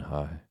hath ridden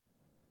high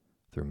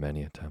through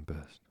many a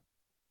tempest,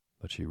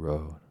 but she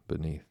rode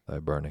beneath thy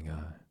burning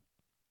eye.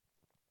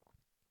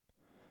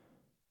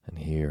 And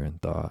here in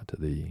thought to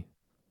thee,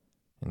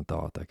 in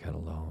thought that can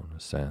alone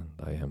ascend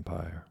thy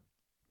empire,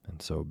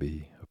 and so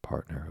be a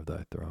partner of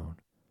thy throne,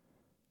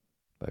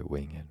 by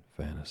winged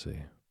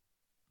fantasy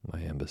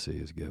my embassy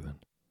is given,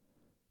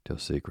 till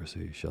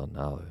secrecy shall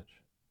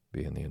knowledge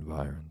be in the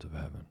environs of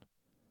heaven.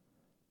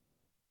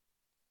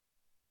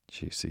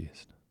 She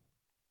ceased,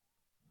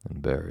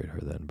 and buried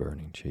her then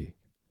burning cheek,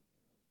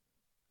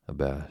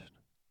 abashed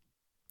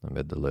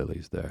amid the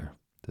lilies there,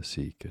 to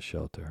seek a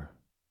shelter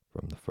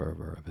from the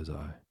fervor of his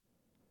eye,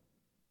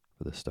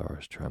 for the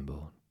stars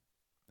trembled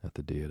at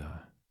the deity.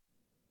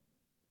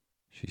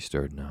 She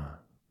stirred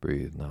not,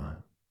 breathed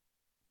not,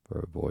 for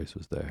her voice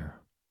was there,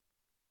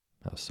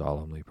 how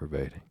solemnly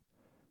pervading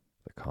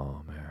the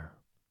calm air.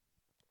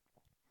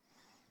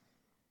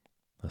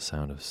 A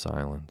sound of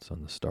silence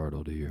on the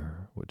startled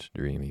ear, which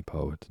dreamy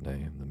poets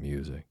name the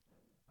music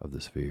of the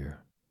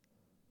sphere.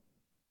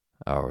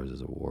 Ours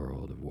is a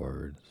world of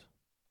words,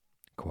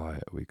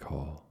 quiet we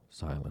call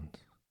silence,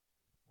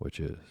 which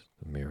is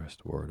the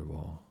merest word of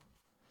all.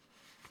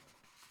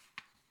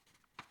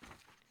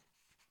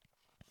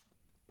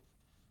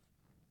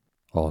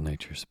 All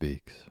nature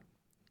speaks,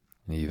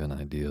 and even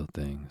ideal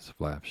things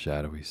flap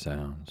shadowy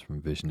sounds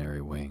from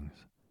visionary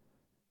wings.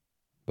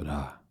 But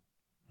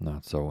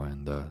not so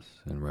when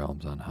thus, in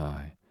realms on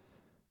high,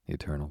 the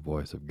eternal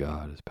voice of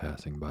God is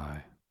passing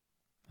by,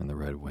 and the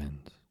red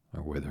winds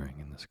are withering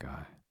in the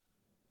sky.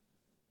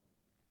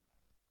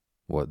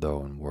 What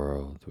though in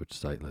worlds which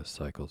sightless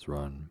cycles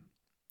run,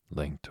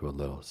 linked to a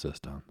little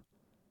system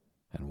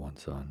and one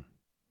sun,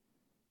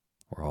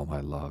 where all my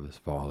love is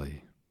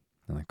folly,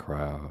 and the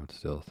crowd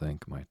still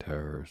think my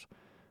terrors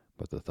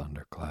but the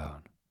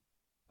thundercloud,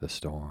 the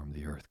storm,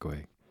 the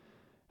earthquake,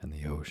 and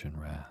the ocean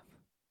wrath.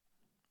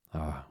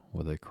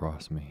 Will they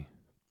cross me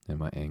in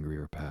my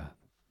angrier path?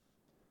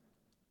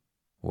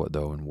 What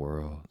though in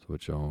worlds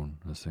which own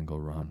a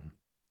single run,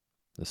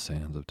 the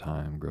sands of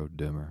time grow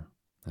dimmer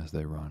as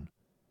they run?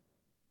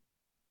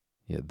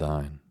 Yet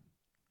thine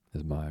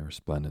is my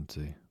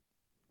resplendency,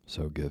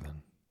 so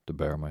given to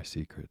bear my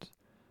secrets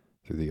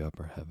through the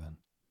upper heaven.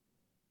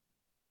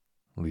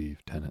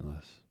 Leave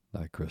tenantless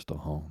thy crystal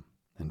home,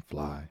 and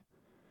fly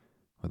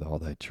with all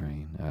thy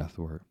train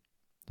athwart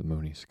the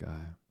moony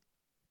sky.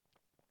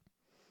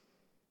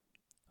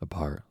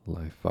 Apart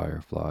lie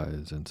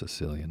fireflies in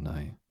Sicilian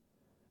night,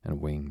 and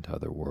winged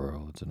other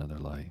worlds in other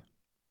light.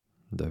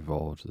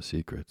 Divulge the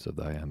secrets of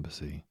thy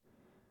embassy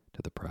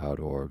to the proud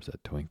orbs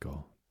that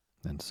twinkle,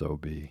 and so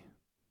be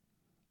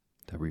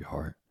to every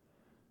heart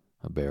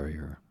a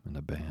barrier and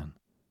a ban,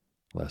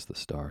 lest the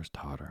stars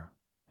totter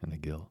in the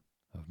guilt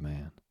of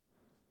man.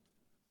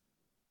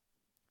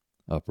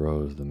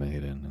 Uprose the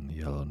maiden in the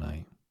yellow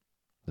night,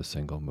 the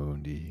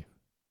single-mooned eve.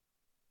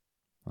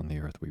 On the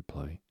earth we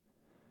plight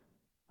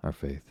our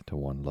faith to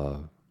one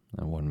love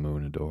and one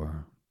moon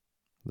adore.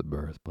 The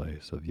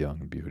birthplace of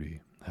young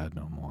beauty had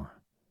no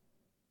more.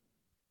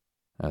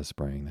 As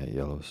sprang that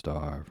yellow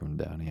star from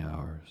downy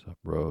hours,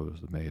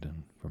 uprose the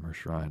maiden from her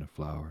shrine of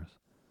flowers,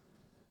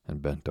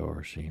 and bent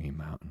o'er sheeny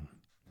mountain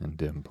and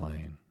dim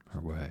plain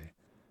her way,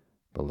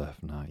 but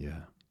left not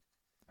yet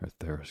her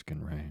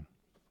Theryscon reign.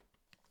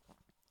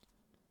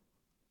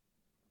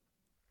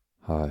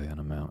 High on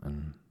a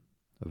mountain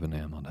of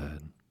enameled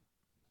head,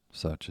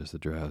 such as the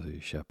drowsy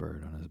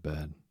shepherd on his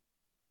bed,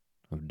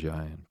 of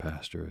giant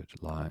pasturage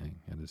lying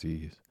at his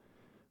ease,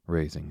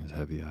 raising his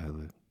heavy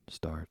eyelid,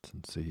 starts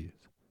and sees,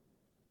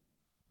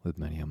 with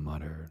many a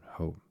muttered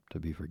hope to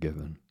be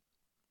forgiven,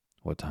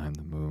 what time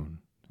the moon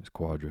is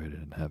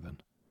quadrated in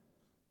heaven,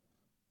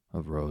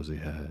 of rosy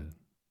head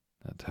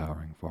that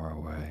towering far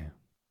away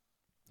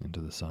into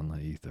the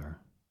sunlit ether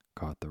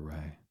caught the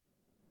ray,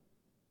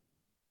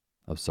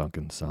 of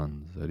sunken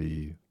suns at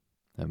eve,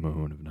 at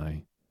moon of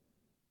night,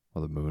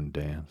 while the moon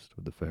danced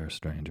with the fair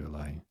stranger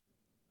light.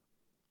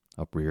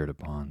 Upreared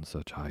upon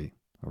such height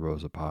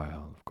arose a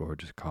pile of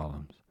gorgeous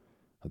columns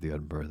of the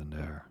unburthened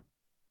air,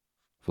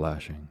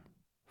 flashing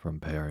from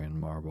Parian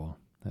marble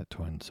that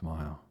twin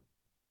smile,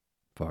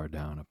 far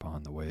down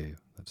upon the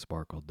wave that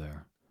sparkled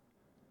there,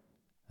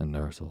 and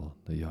nursed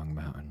the young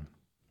mountain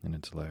in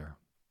its lair.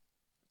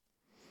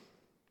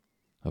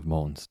 Of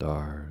molten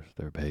stars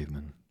their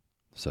pavement,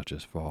 such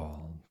as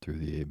fall through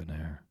the ebon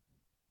air,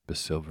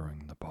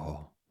 besilvering the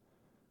pall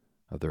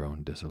of their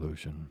own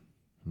dissolution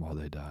while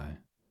they die,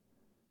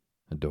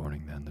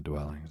 adorning then the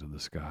dwellings of the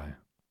sky.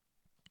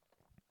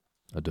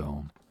 A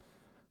dome,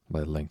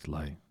 by linked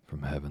light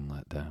from heaven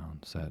let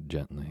down, sat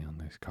gently on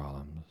these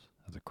columns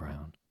as a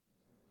crown.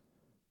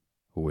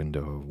 A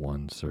window of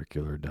one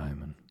circular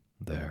diamond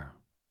there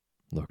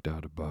looked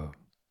out above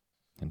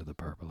into the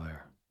purple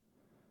air,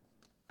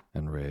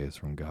 and rays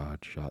from God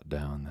shot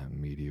down that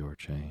meteor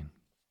chain,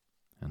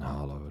 and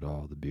hollowed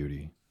all the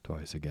beauty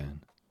twice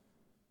again,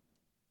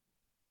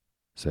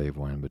 save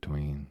when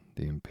between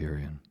the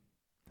Empyrean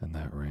and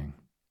that ring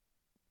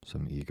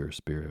some eager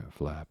spirit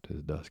flapped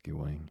his dusky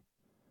wing.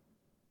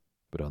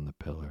 But on the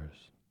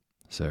pillars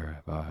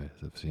seraph eyes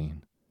have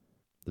seen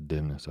the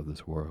dimness of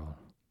this world,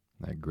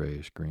 that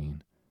grayish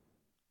green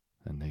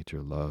that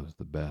nature loves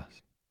the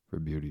best for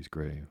beauty's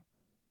grave,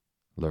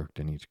 lurked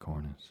in each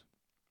cornice,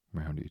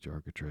 round each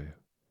architrave,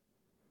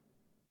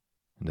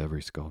 and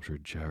every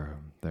sculptured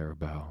cherub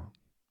thereabout,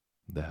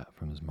 that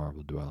from his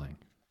marble dwelling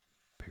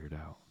peered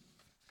out,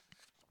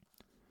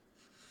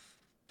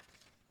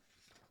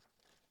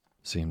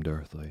 seemed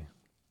earthly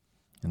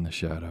in the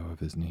shadow of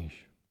his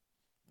niche.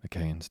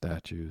 Achaean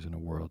statues in a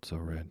world so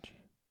rich,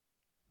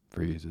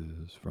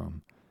 friezes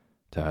from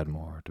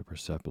Tadmor to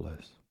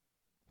Persepolis,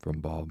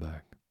 from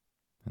Baalbek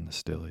and the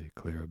stilly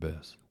clear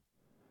abyss,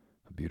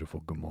 a beautiful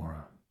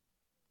Gomorrah.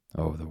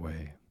 Oh, the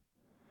wave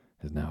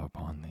is now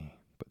upon thee,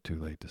 but too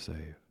late to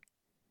save.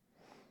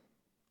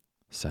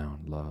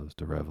 Sound loves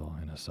to revel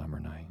in a summer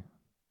night,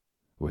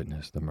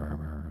 witness the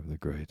murmur of the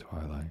gray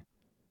twilight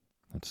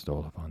that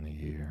stole upon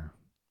the ear,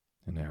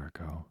 an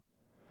echo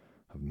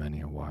of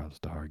many a wild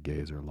star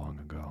gazer long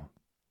ago,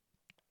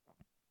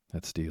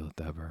 that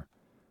stealeth ever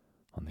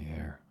on the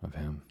air of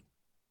him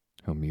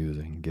who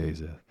musing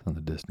gazeth on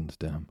the distance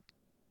dim,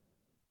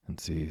 and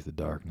sees the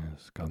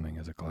darkness coming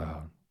as a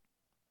cloud.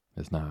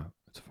 Is not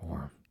its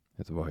form,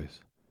 its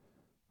voice,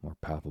 more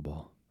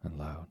palpable and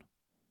loud?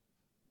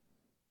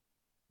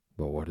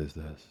 But what is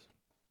this?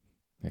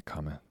 It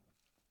cometh,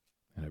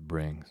 and it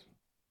brings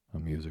a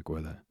music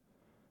with it.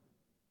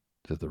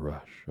 'Tis the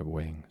rush of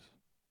wings,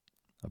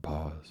 a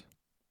pause,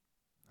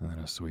 and then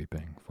a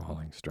sweeping,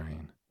 falling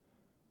strain,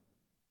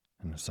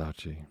 and a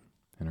Sachi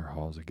in her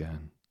halls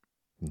again,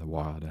 from the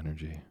wild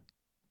energy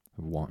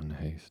of wanton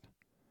haste.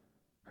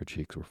 Her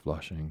cheeks were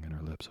flushing and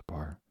her lips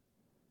apart,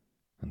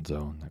 and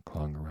zone that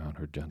clung around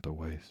her gentle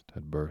waist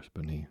had burst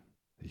beneath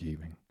the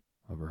heaving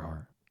of her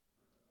heart.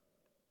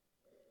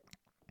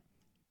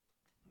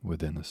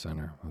 Within the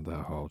center of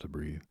that hall to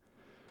breathe,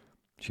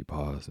 she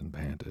paused and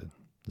panted,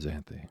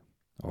 Xanthe,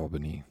 all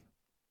beneath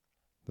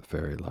the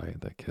fairy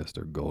light that kissed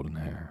her golden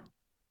hair,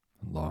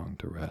 and longed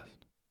to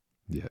rest,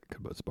 yet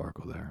could but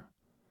sparkle there.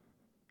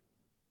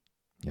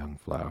 Young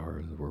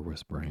flowers were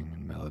whispering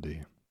in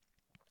melody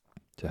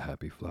to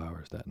happy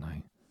flowers that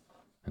night,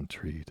 and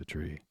tree to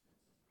tree.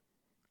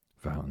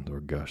 Fountains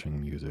were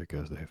gushing music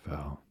as they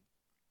fell,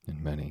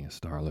 in many a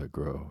starlit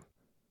grove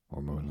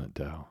or moonlit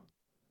dell.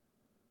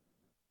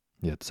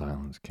 Yet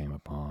silence came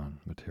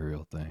upon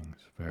material things,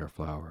 fair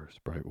flowers,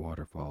 bright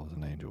waterfalls,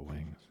 and angel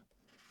wings.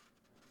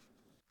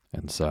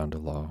 And sound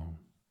alone,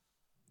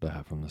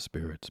 that from the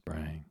spirit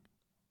sprang,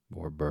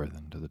 bore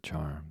burthen to the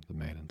charm the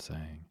maiden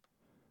sang.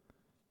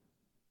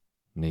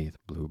 Neath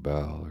blue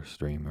bell or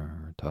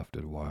streamer or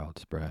tufted wild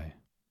spray,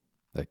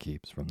 that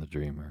keeps from the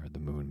dreamer the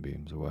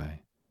moonbeams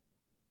away.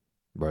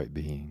 Bright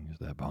beings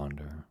that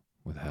ponder,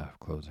 with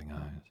half-closing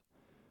eyes,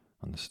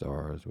 on the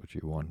stars which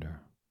you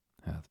wonder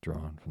hath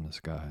drawn from the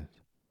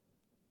skies,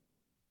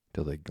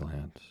 till they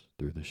glance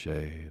through the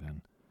shade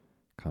and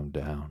come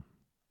down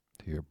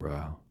to your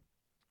brow,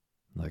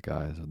 like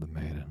eyes of the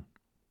maiden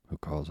who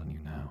calls on you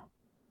now.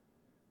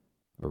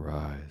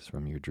 Arise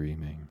from your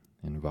dreaming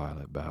in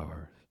violet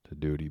bowers to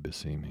duty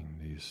beseeming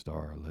these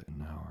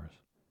star-litten hours,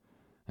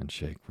 and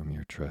shake from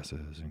your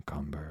tresses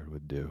encumbered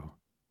with dew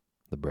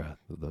the breath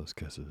of those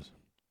kisses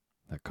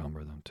that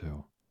cumber them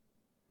too.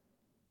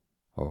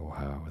 Oh,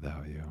 how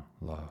without you,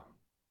 love,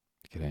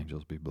 could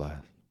angels be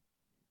blessed?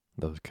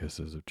 those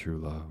kisses of true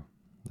love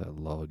that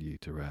lulled ye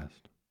to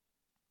rest.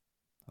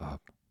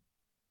 Up,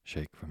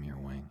 shake from your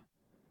wing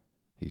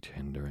each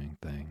hindering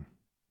thing,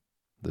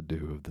 the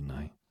dew of the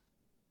night,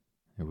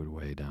 it would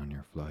weigh down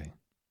your flight.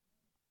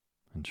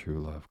 And true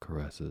love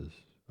caresses,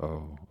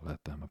 oh,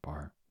 let them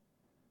apart.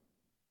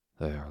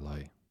 They are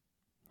light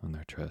on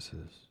their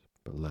tresses,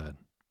 but lead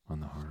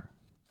on the heart.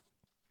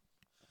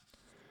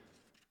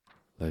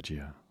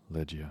 Legia,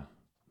 Legia,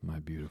 my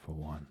beautiful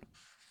one,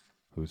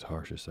 whose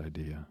harshest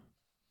idea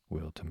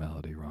will to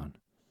melody run.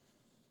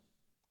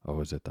 Oh,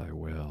 is it thy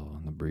will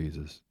on the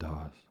breezes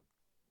toss,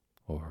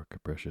 or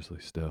capriciously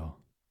still,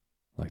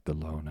 like the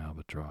lone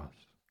albatross,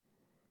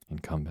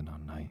 incumbent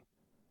on night,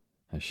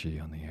 as she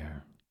on the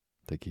air,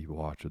 to keep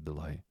watch with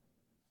delight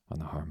on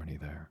the harmony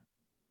there?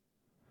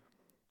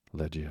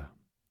 Legia,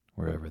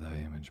 wherever thy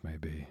image may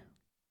be,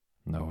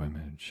 no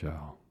image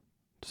shall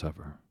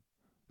sever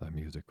thy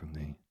music from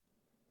thee.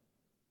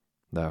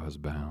 Thou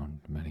hast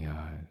bound many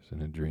eyes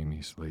in a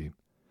dreamy sleep,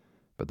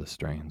 but the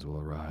strains will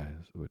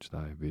arise which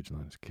thy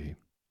vigilance keep.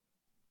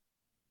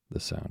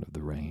 The sound of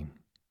the rain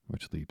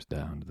which leaps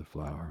down to the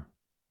flower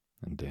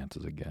and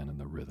dances again in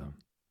the rhythm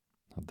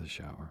of the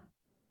shower.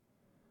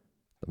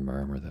 The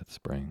murmur that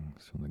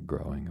springs from the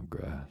growing of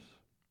grass,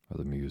 or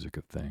the music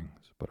of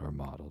things but are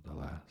mottled,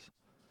 alas.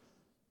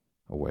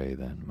 Away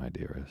then, my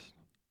dearest,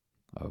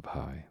 up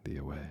high thee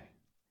away,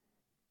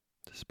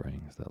 to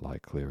springs that lie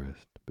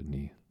clearest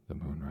beneath the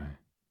moonray,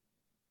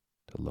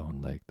 to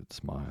lone lake that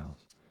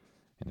smiles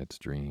in its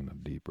dream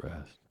of deep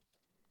rest,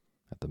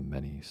 at the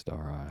many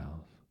star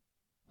isles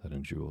that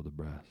enjewel the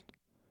breast,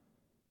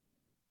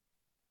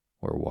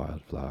 where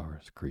wild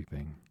flowers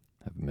creeping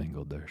have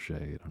mingled their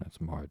shade on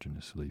its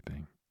margin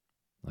sleeping,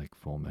 like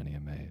full many a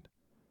maid.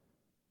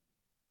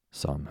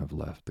 Some have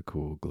left the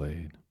cool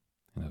glade,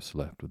 and have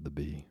slept with the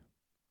bee.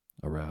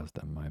 Arouse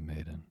them, my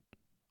maiden,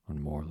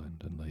 on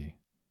moorland and lea.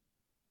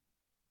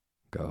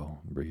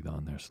 Go, breathe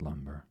on their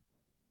slumber,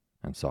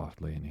 and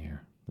softly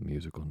inhere the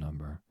musical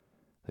number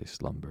they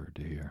slumbered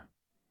to hear.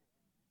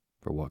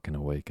 For what can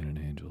awaken an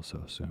angel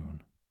so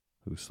soon,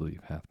 whose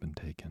sleep hath been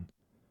taken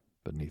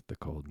beneath the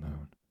cold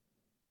moon,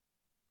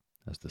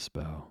 as the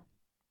spell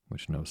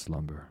which no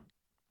slumber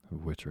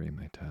of witchery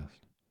may test,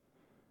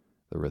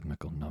 the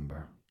rhythmical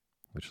number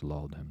which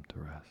lulled him to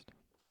rest.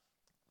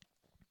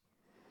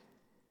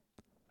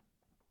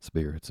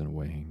 Spirits in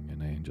wing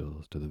and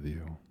angels to the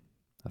view,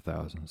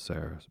 1,000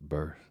 seraphs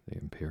burst the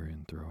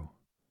empyrean through,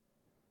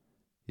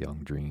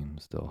 young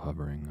dreams still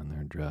hovering on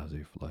their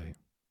drowsy flight,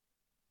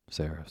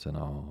 seraphs in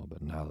all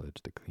but knowledge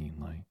the clean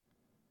light,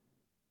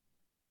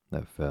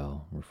 that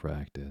fell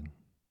refracted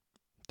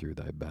through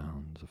thy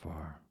bounds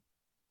afar,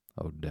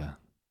 O death,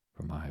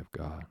 from eye of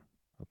God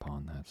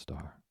upon that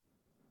star.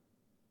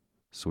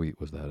 Sweet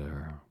was that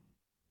air,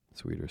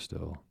 sweeter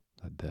still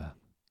that death,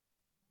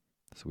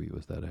 sweet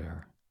was that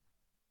air,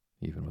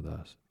 even with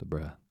us the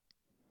breath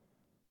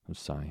of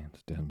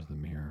science dims the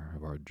mirror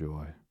of our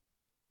joy.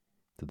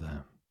 To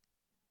them,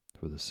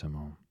 for the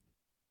simum,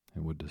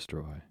 it would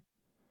destroy.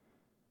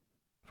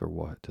 For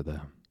what to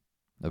them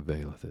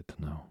availeth it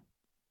to know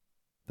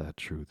that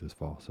truth is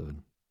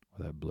falsehood,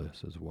 or that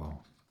bliss is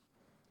woe?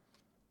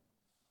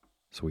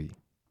 Sweet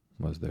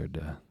was their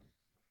death,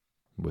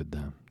 with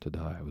them to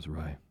die was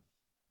right,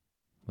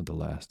 with the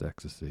last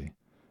ecstasy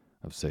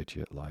of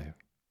satiate life.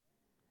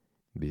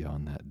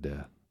 Beyond that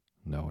death,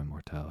 no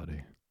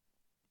immortality,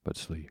 but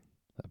sleep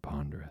that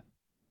pondereth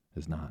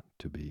is not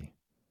to be.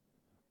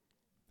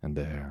 And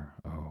there,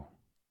 oh,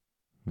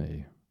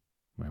 may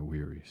my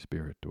weary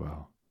spirit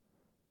dwell,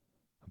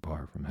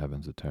 apart from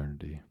heaven's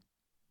eternity,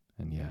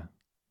 and yet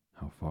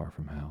how far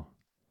from hell.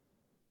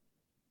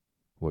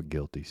 What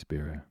guilty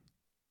spirit,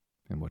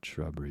 in what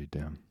shrubbery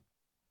dim,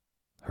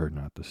 heard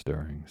not the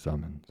stirring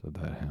summons of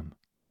that hymn?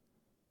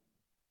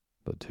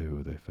 But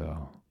to they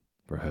fell,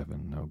 for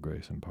heaven no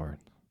grace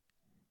imparts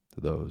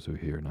to those who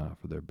hear not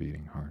for their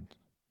beating hearts.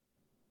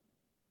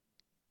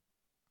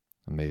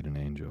 A maiden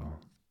angel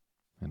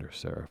and her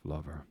seraph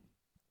lover,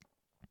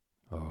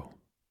 oh,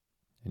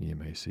 and ye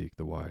may seek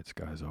the wide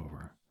skies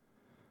over,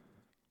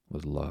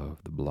 was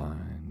love the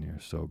blind near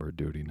sober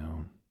duty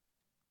known?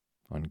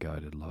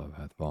 Unguided love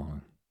hath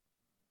fallen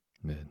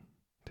mid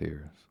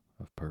tears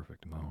of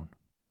perfect moan.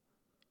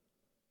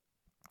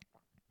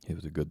 He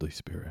was a goodly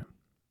spirit,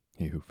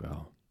 he who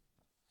fell,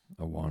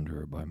 a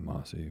wanderer by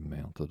mossy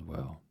mail to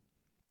dwell,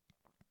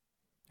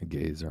 a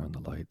gazer on the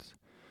lights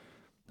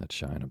that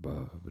shine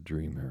above, a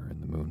dreamer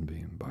in the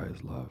moonbeam by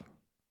his love.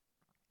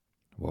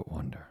 What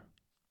wonder,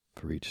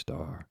 for each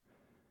star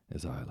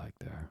is eye-like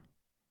there,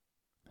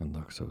 and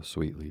looks so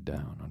sweetly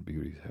down on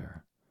beauty's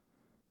hair.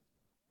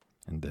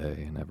 And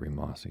they in every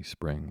mossy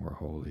spring were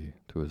holy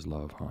to his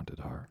love-haunted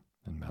heart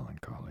and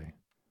melancholy.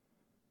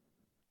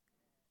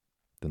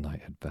 The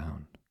night had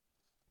found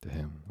to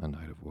him a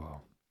night of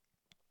woe.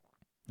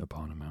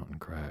 Upon a mountain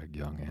crag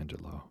young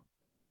Angelo,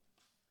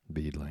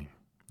 beetling,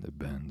 it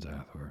bends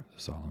athwart the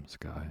solemn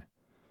sky,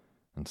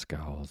 and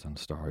scowls on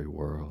starry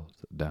worlds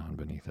that down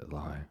beneath it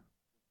lie.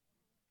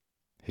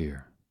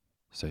 Here,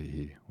 say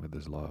he with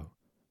his love,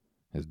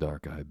 his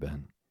dark eye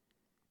bent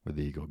with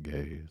eagle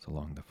gaze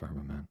along the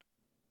firmament.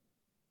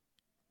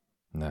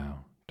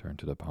 Now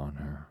turned it upon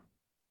her,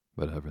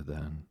 but ever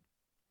then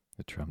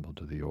it trembled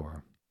to the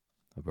orb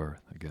of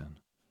earth again.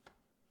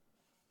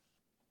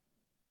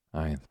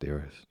 Ianthe,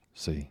 dearest,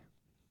 see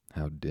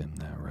how dim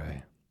that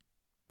ray,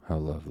 how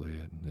lovely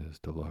it is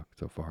to look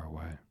so far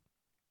away.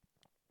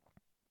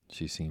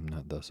 She seemed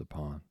not thus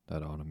upon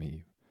that autumn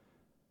eve.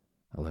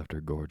 I left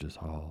her gorgeous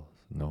halls,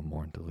 no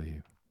morn to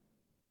leave.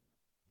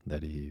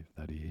 That eve,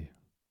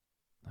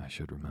 I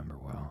should remember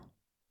well.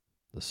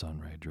 The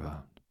sun-ray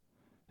dropped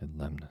in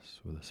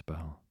Lemnos with a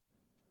spell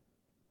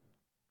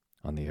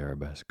on the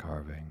arabesque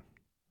carving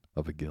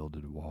of a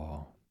gilded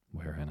wall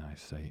wherein I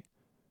sate,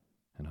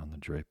 and on the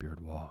drapiered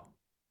wall,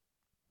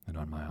 and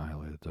on my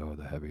eyelids o'er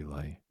the heavy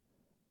light,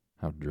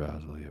 how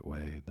drowsily it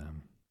weighed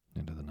them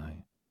into the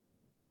night.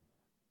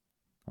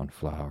 On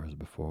flowers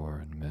before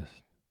and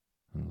mist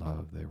and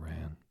love they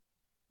ran,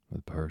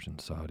 with Persian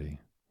Saudi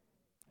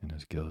in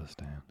his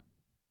Gulistan.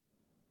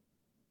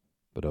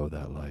 But oh,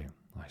 that light,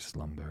 I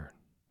slumbered,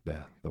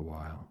 death the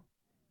while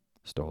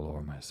stole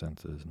o'er my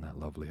senses in that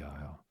lovely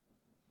isle,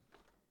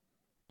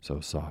 so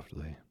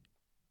softly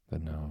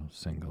that no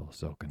single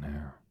silken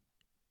hair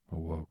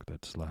awoke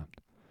that slept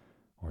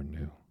or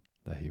knew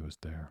that he was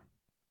there.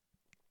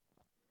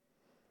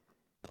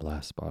 The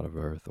last spot of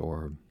earth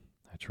orb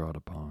I trod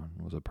upon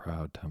was a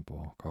proud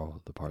temple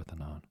called the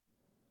Parthenon.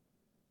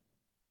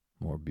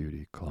 More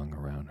beauty clung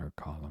around her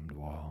columned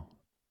wall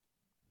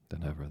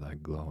than ever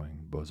that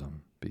glowing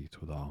bosom beats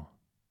withal.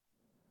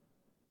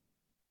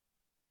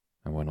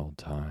 And when old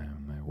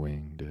time my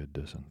wing did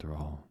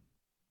disenthrall,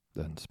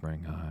 then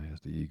sprang high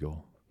as the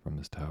eagle from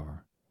his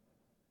tower,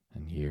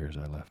 and years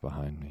I left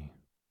behind me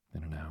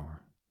in an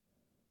hour.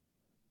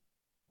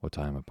 What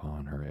time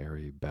upon her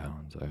airy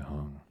bounds I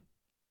hung,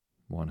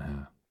 one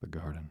half the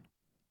garden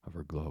of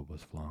her globe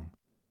was flung,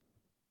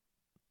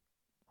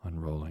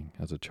 unrolling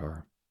as a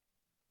chart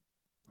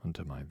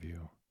unto my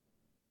view,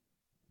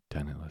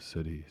 tenantless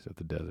cities of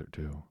the desert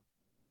too.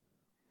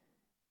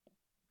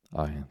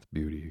 Ianthe's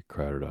beauty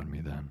crowded on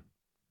me then,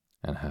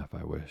 and half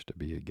I wished to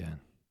be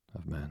again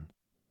of men.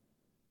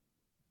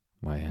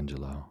 My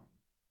Angelo,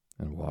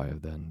 and why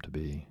of them to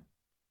be?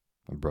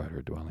 A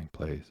brighter dwelling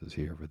place is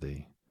here for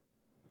thee,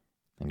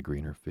 and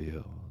greener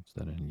fields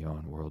than in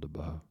yon world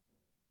above,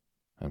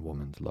 and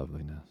woman's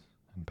loveliness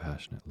and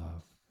passionate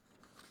love.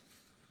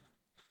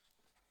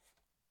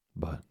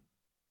 But,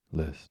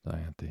 list,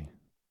 Ianthe,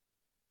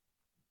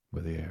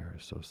 with the air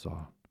so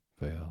soft,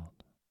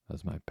 failed,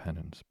 as my pen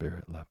and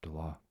spirit leapt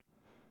aloft,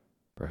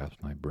 perhaps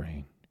my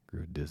brain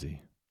grew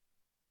dizzy,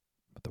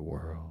 but the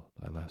world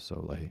I left so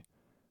late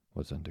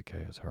was in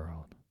decay as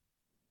hurled,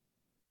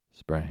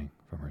 sprang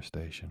from her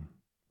station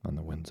on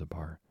the winds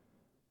apart,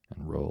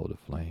 and rolled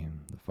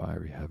aflame the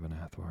fiery heaven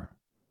athwart.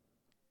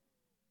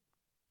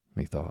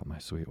 Methought, my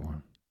sweet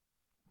one,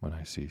 when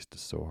I ceased to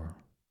soar,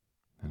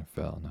 and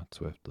fell not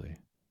swiftly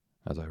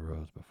as I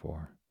rose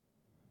before,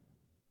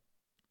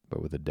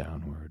 but with a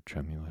downward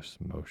tremulous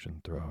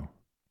motion throw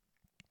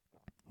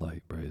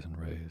light brazen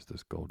rays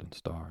this golden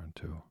star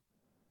into,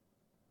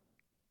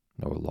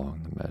 nor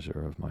long the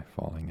measure of my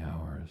falling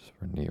hours,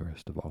 for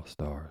nearest of all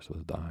stars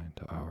was thine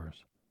to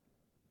ours.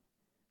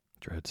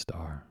 Dread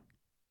star,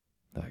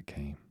 that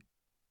came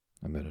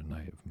amid a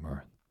night of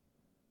mirth,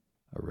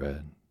 a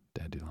red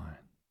dandelion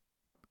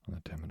on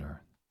the timid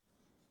earth.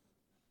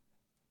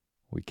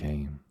 We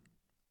came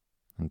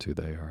unto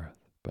thy earth,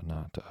 but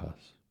not to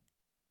us,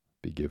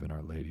 be given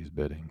Our Lady's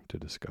bidding to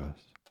discuss.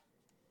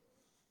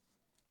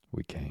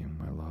 We came,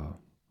 my love,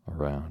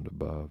 around,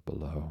 above,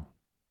 below,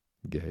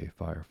 gay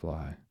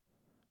firefly,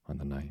 on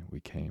the night we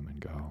came and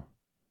go.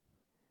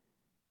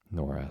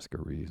 Nor ask a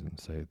reason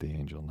save the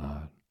angel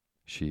nod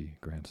she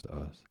grants to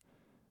us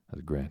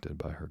as granted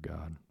by her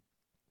God.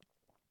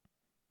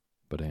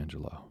 But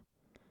Angelo,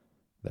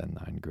 then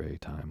thine grey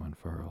time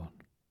unfurled,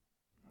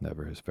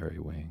 never his fairy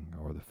wing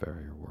o'er the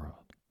fairer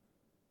world.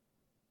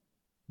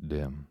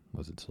 Dim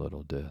was its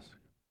little disk,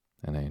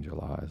 and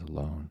angel eyes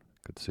alone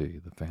could see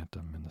the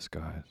phantom in the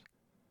skies.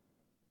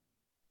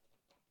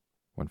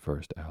 When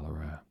first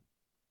Alarat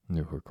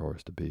knew her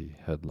course to be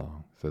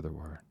headlong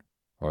thitherward,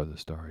 o'er the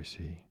starry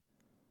sea,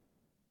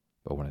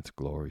 but when its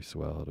glory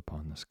swelled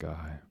upon the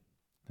sky,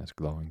 its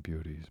glowing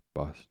beauties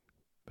bust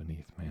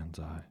beneath man's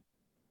eye,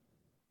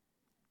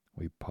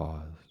 we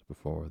paused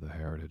before the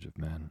heritage of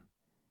men,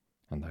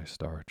 and thy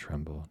star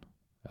trembled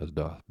as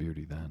doth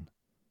beauty then.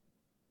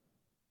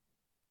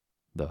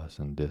 Thus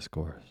in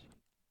discourse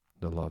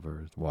the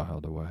lovers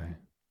whiled away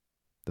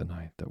the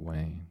night that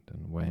waned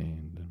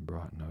and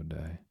brought no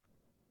day.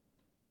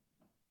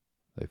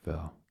 They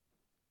fell,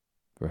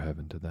 for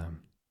heaven to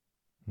them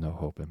no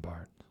hope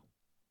imparts,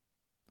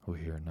 who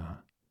hear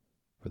not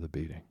for the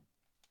beating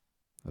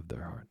of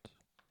their hearts.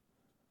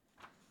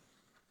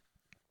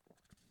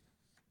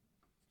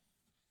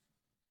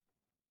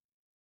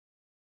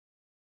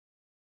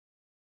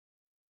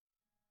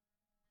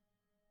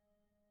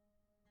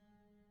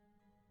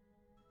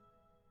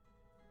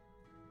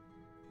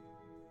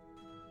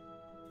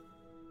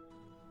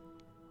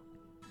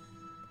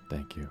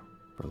 Thank you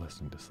for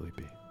listening to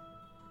Sleepy.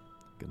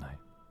 Good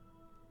night.